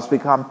Gentiles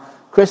become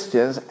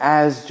Christians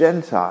as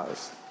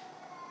Gentiles.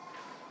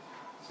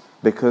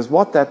 Because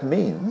what that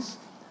means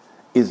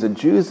is that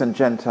Jews and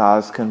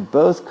Gentiles can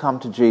both come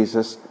to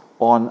Jesus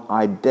on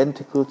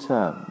identical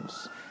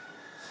terms.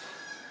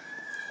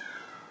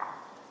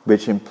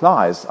 Which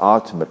implies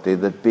ultimately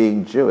that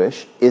being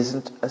Jewish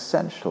isn't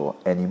essential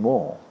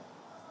anymore.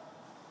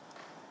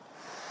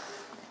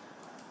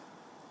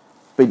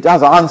 But it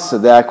does answer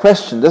their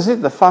question, doesn't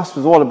it? The fuss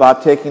was all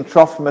about taking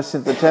Trophimus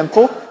into the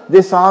temple.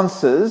 This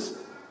answers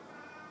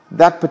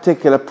that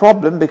particular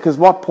problem, because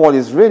what Paul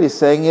is really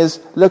saying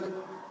is, look,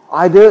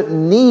 I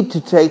don't need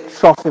to take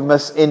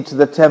Trophimus into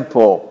the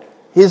temple.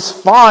 He's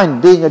fine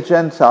being a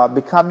Gentile,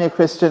 becoming a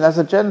Christian as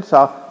a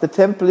Gentile. The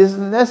temple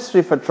isn't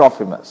necessary for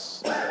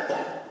Trophimus.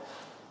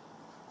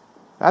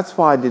 That's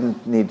why I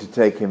didn't need to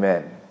take him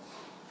in.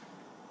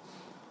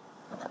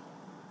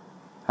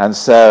 And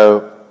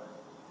so,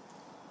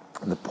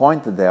 the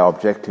point that they're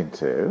objecting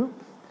to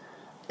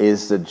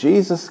is that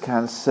Jesus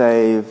can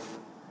save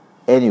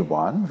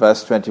anyone,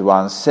 verse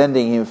 21,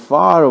 sending him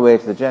far away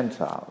to the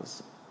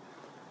Gentiles.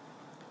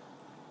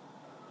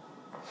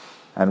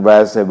 And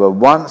whereas they were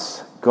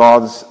once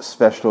God's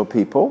special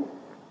people,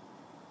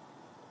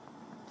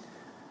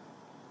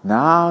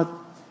 now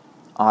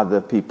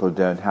other people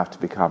don't have to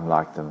become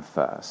like them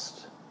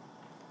first.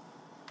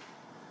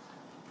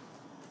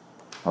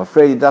 I'm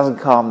afraid it doesn't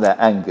calm their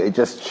anger, it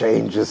just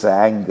changes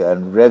their anger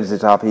and revs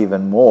it up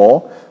even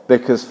more,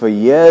 because for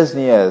years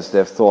and years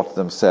they've thought to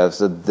themselves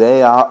that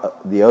they are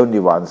the only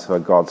ones who are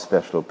God's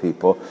special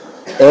people.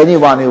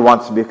 Anyone who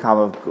wants to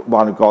become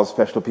one of God's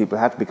special people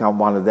had to become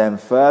one of them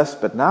first,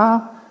 but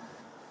now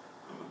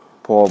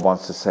Paul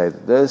wants to say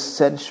that those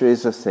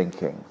centuries of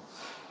thinking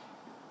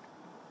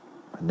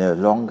no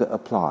longer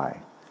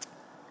apply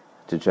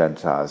to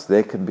Gentiles.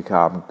 They can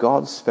become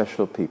God's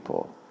special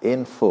people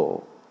in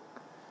full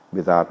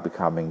without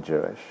becoming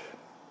Jewish.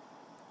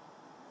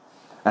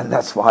 And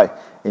that's why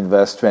in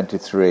verse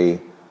 23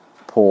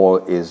 Paul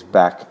is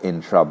back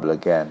in trouble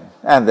again.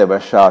 And they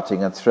were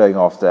shouting and throwing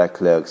off their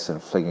cloaks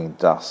and flinging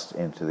dust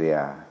into the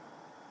air.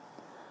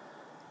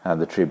 And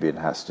the tribune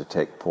has to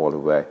take Paul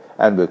away.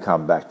 And we'll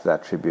come back to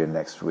that tribune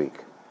next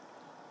week.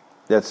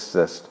 Let's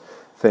just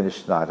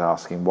finish tonight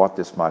asking what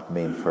this might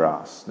mean for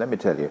us. Let me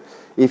tell you,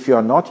 if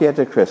you're not yet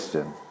a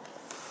Christian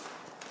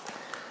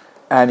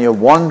and you're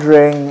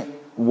wondering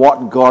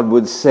what God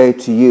would say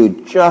to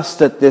you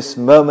just at this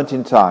moment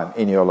in time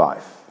in your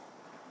life,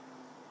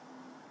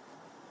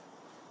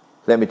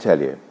 let me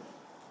tell you,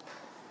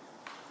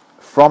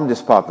 from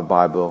this part of the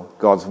Bible,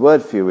 God's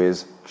word for you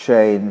is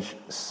change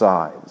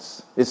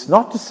sides. It's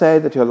not to say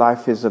that your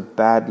life is a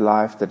bad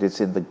life, that it's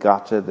in the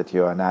gutter, that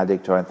you're an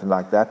addict or anything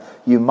like that.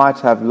 You might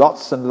have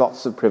lots and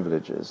lots of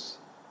privileges.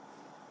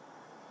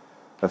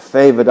 a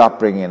favored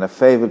upbringing, a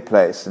favored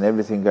place, and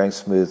everything going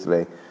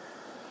smoothly.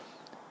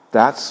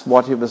 That's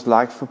what it was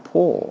like for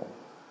Paul.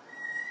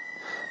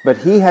 But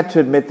he had to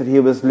admit that he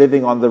was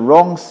living on the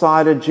wrong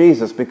side of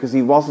Jesus because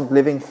he wasn't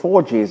living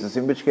for Jesus,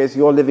 in which case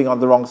you're living on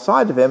the wrong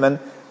side of him, and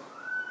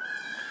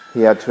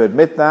he had to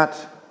admit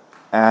that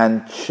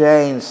and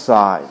change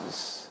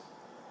sides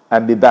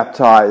and be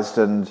baptized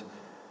and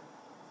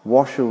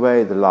wash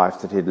away the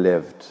life that he'd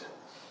lived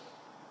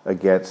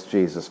against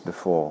Jesus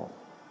before.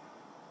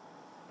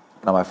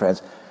 Now, my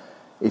friends,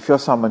 if you're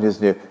someone who's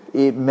new,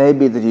 it may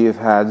be that you've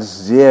had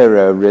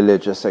zero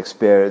religious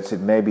experience. It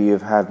may be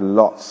you've had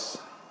lots.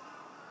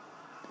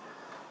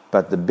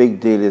 But the big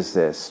deal is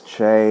this: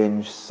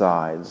 change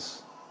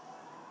sides,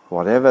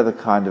 whatever the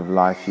kind of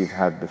life you've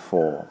had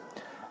before,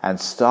 and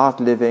start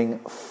living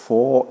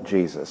for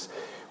Jesus,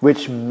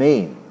 which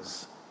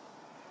means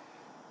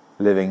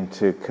living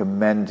to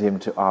commend him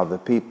to other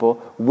people,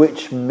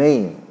 which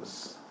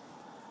means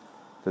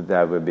that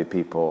there will be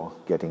people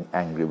getting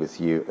angry with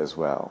you as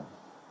well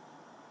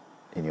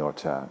in your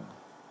turn.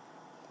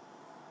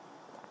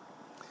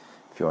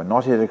 If you're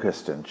not yet a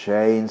Christian,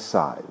 change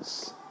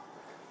sides.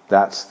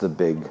 That's the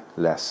big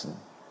lesson.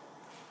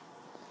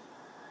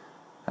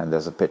 And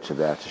there's a picture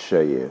there to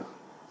show you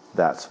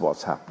that's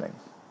what's happening.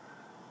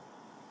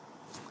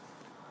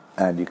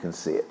 And you can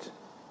see it.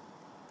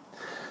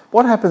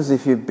 What happens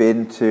if you've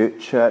been to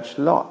church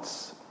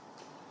lots?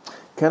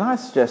 Can I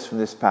suggest from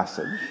this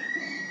passage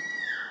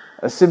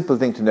a simple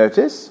thing to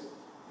notice?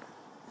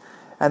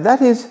 And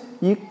that is,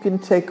 you can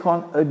take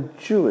on a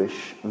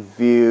Jewish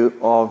view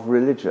of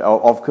religion,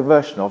 of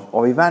conversion,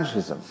 of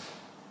evangelism.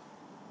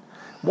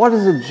 What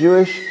does a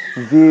Jewish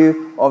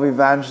view of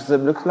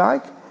evangelism look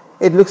like?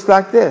 It looks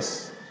like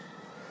this.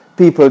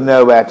 People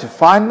know where to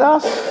find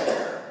us,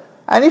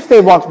 and if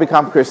they want to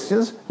become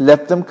Christians,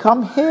 let them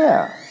come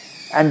here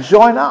and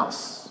join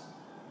us.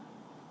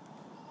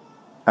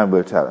 And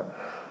we'll tell them.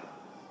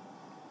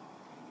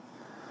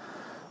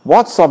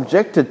 What's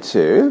objected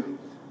to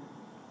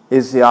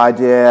is the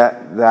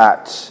idea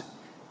that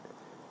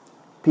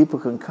people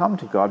can come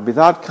to God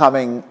without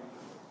coming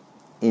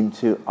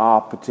into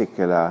our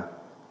particular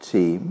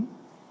team,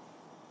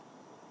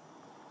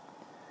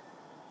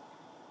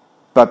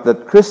 but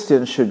that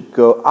Christians should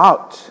go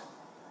out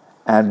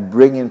and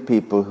bring in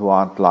people who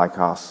aren't like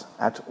us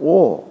at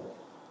all.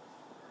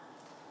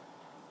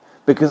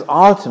 Because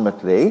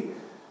ultimately,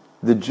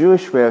 the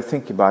Jewish way of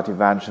thinking about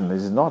evangelism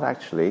is not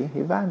actually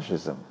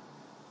evangelism.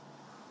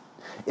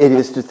 It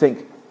is to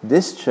think,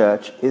 this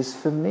church is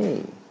for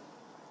me.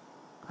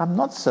 I'm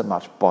not so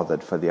much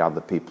bothered for the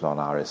other people on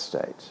our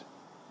estate.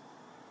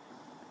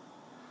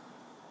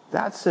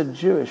 That's a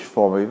Jewish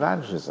form of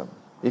evangelism.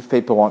 If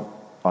people want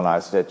on our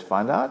estate to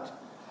find out,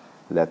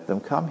 let them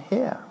come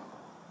here.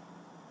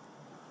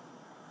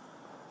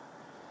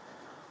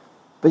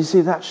 But you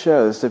see, that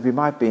shows that we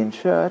might be in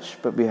church,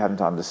 but we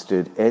haven't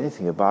understood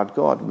anything about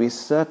God. We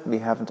certainly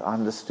haven't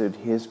understood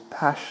his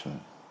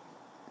passion,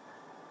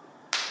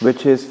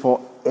 which is for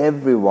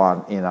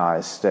everyone in our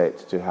estate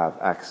to have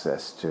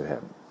access to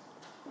him.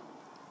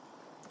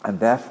 And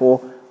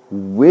therefore,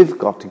 we've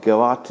got to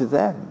go out to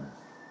them.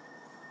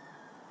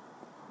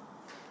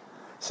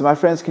 So, my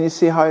friends, can you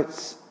see how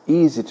it's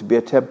easy to be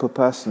a temple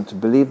person, to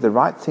believe the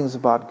right things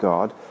about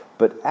God,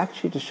 but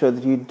actually to show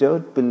that you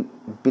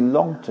don't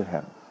belong to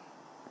him,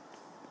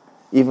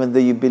 even though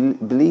you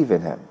believe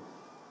in him?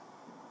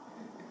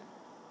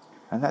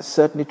 And that's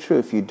certainly true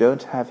if you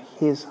don't have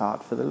his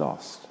heart for the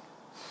lost.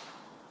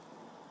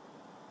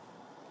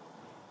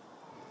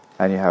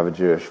 And you have a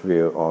Jewish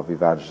view of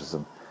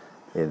evangelism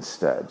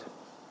instead.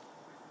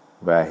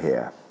 We're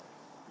here.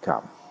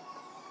 Come.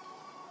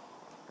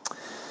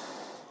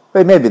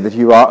 But it may be that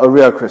you are a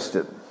real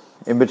Christian,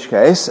 in which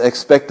case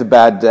expect the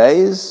bad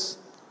days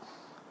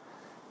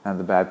and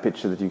the bad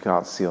picture that you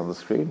can't see on the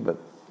screen, but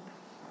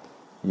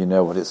you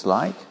know what it's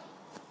like.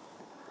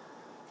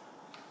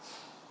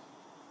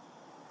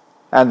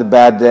 And the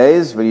bad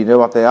days, well, you know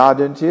what they are,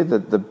 don't you?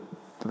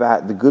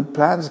 The good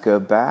plans go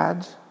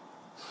bad,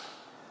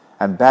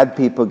 and bad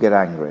people get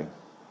angry.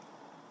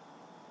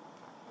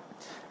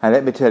 And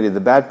let me tell you,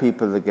 the bad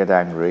people that get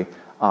angry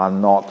are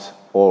not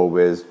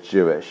always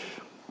Jewish.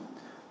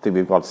 I think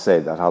we've got to say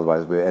that,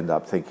 otherwise we end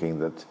up thinking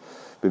that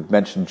we've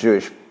mentioned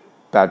Jewish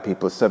bad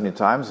people so many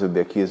times, we'll be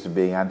accused of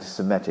being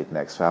anti-Semitic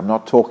next. So I'm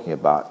not talking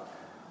about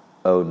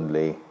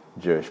only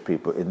Jewish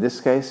people. In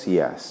this case,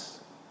 yes.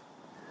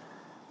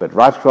 But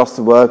right across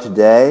the world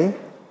today,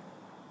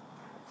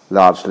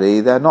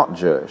 largely they're not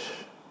Jewish.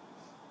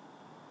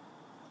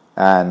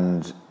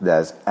 And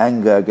there's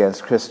anger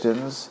against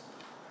Christians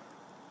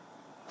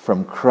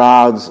from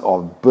crowds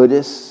of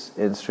Buddhists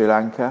in Sri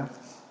Lanka,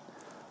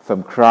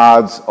 from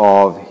crowds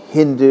of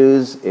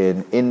Hindus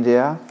in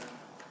India,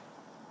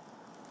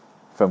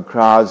 from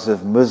crowds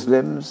of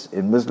Muslims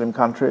in Muslim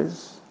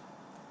countries,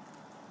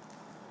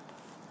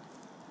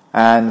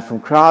 and from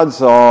crowds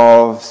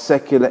of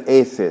secular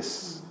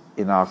atheists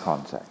in our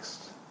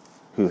context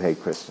who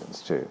hate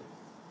Christians too.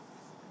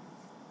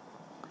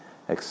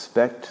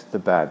 Expect the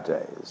bad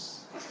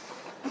days.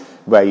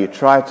 where you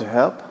try to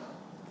help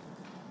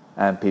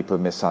and people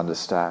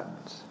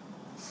misunderstand,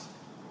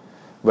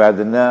 where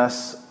the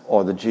nurse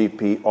or the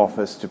GP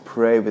offers to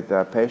pray with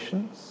their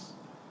patients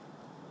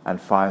and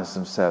finds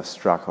themselves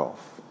struck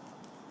off,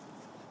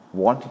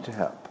 wanting to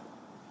help,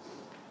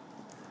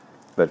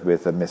 but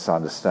with a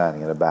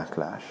misunderstanding and a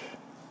backlash.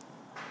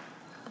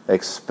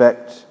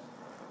 Expect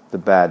the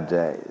bad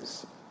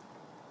days.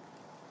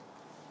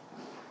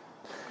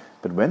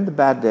 But when the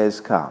bad days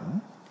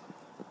come,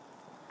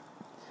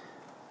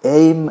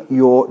 aim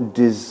your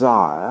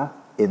desire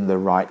in the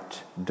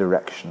right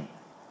direction.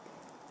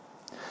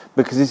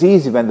 Because it's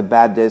easy when the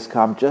bad days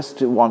come just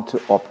to want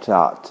to opt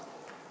out,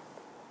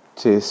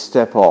 to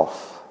step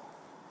off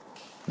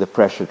the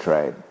pressure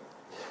train,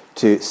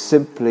 to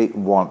simply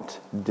want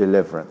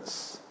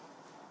deliverance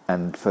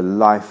and for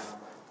life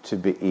to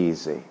be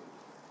easy.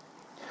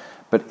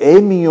 But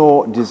aiming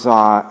your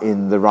desire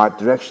in the right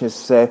direction is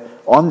to say,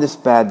 on this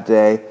bad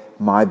day,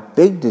 my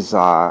big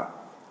desire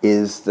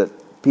is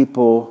that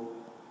people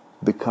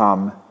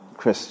become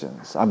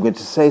Christians. I'm going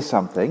to say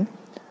something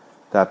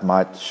that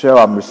might show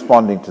I'm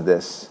responding to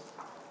this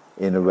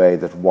in a way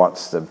that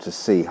wants them to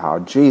see how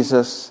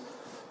Jesus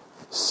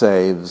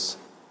saves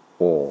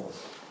all.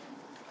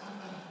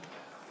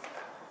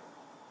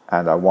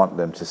 And I want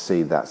them to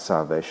see that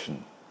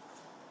salvation.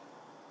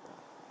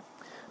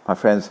 My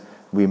friends,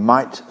 we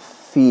might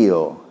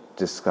feel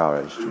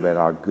discouraged when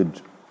our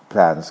good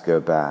plans go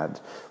bad.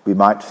 We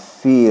might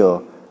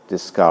feel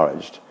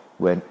discouraged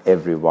when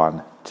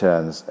everyone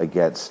turns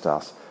against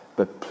us.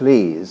 But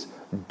please,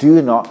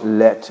 do not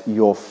let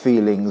your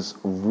feelings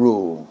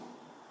rule.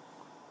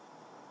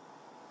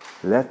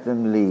 Let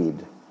them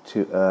lead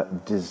to a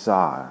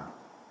desire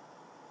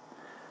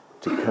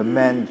to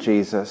commend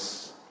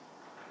Jesus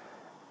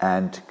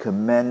and to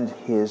commend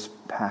his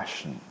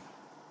passion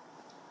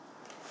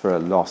for a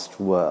lost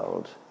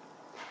world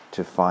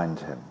to find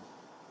him.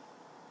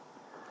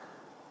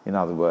 In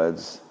other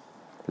words,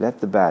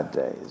 let the bad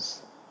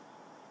days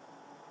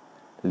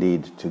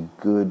lead to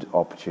good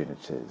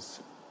opportunities,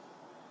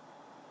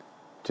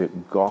 to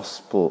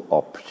gospel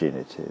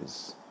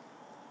opportunities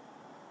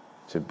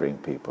to bring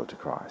people to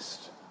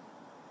Christ.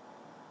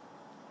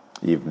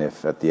 Even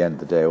if at the end of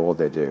the day all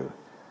they do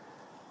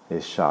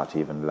is shout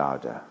even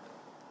louder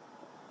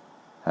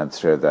and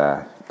throw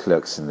their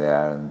cloaks in the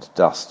air and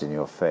dust in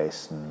your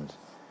face and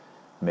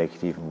make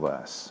it even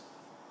worse.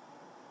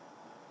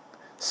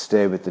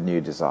 Stay with the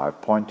new desire,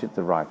 point it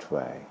the right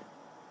way.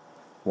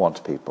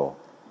 Want people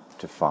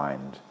to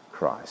find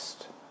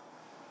Christ.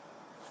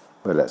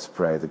 Well, let's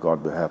pray that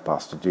God will help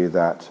us to do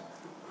that.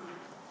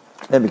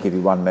 Let me give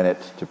you 1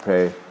 minute to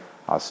pray.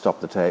 I'll stop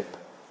the tape.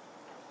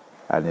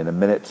 And in a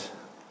minute,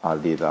 I'll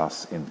lead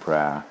us in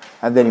prayer.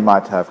 And then you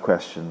might have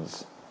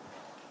questions.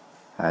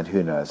 And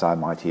who knows, I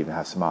might even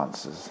have some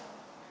answers.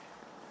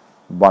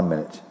 1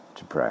 minute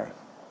to pray.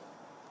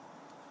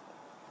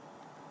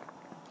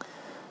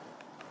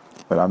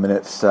 Well, our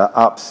minute's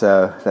up,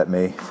 so let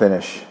me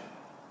finish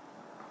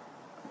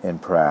in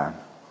prayer.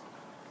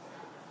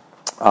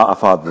 Our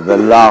Father, the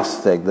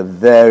last thing, the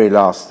very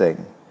last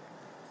thing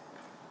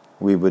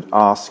we would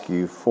ask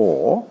you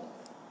for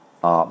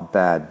are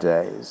bad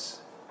days.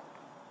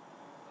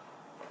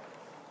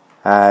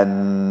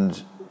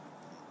 And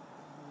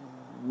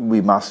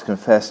we must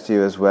confess to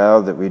you as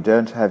well that we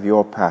don't have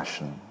your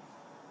passion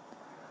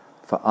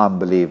for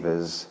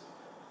unbelievers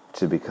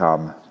to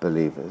become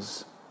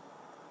believers.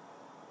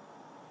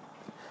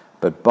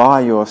 But by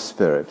your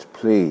Spirit,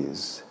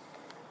 please,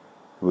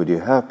 would you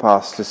help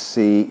us to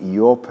see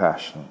your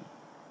passion,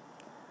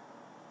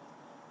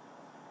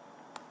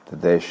 that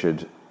they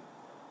should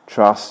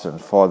trust and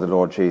follow the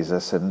Lord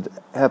Jesus, and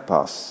help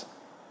us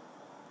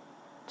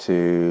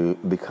to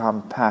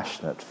become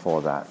passionate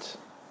for that,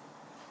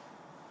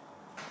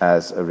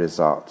 as a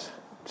result,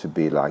 to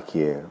be like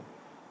you.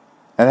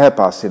 And help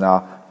us in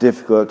our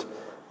difficult,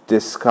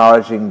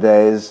 discouraging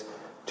days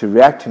to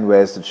react in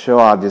ways that show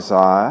our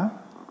desire,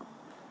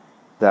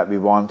 that we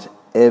want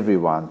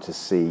everyone to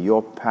see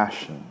your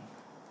passion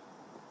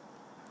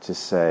to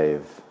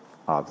save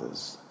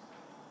others.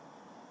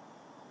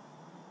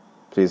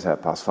 Please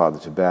help us, Father,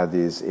 to bear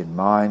these in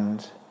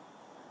mind,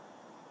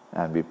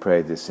 and we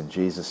pray this in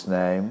Jesus'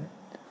 name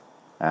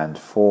and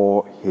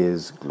for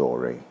his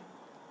glory.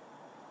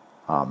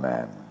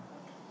 Amen.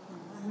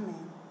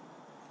 Amen.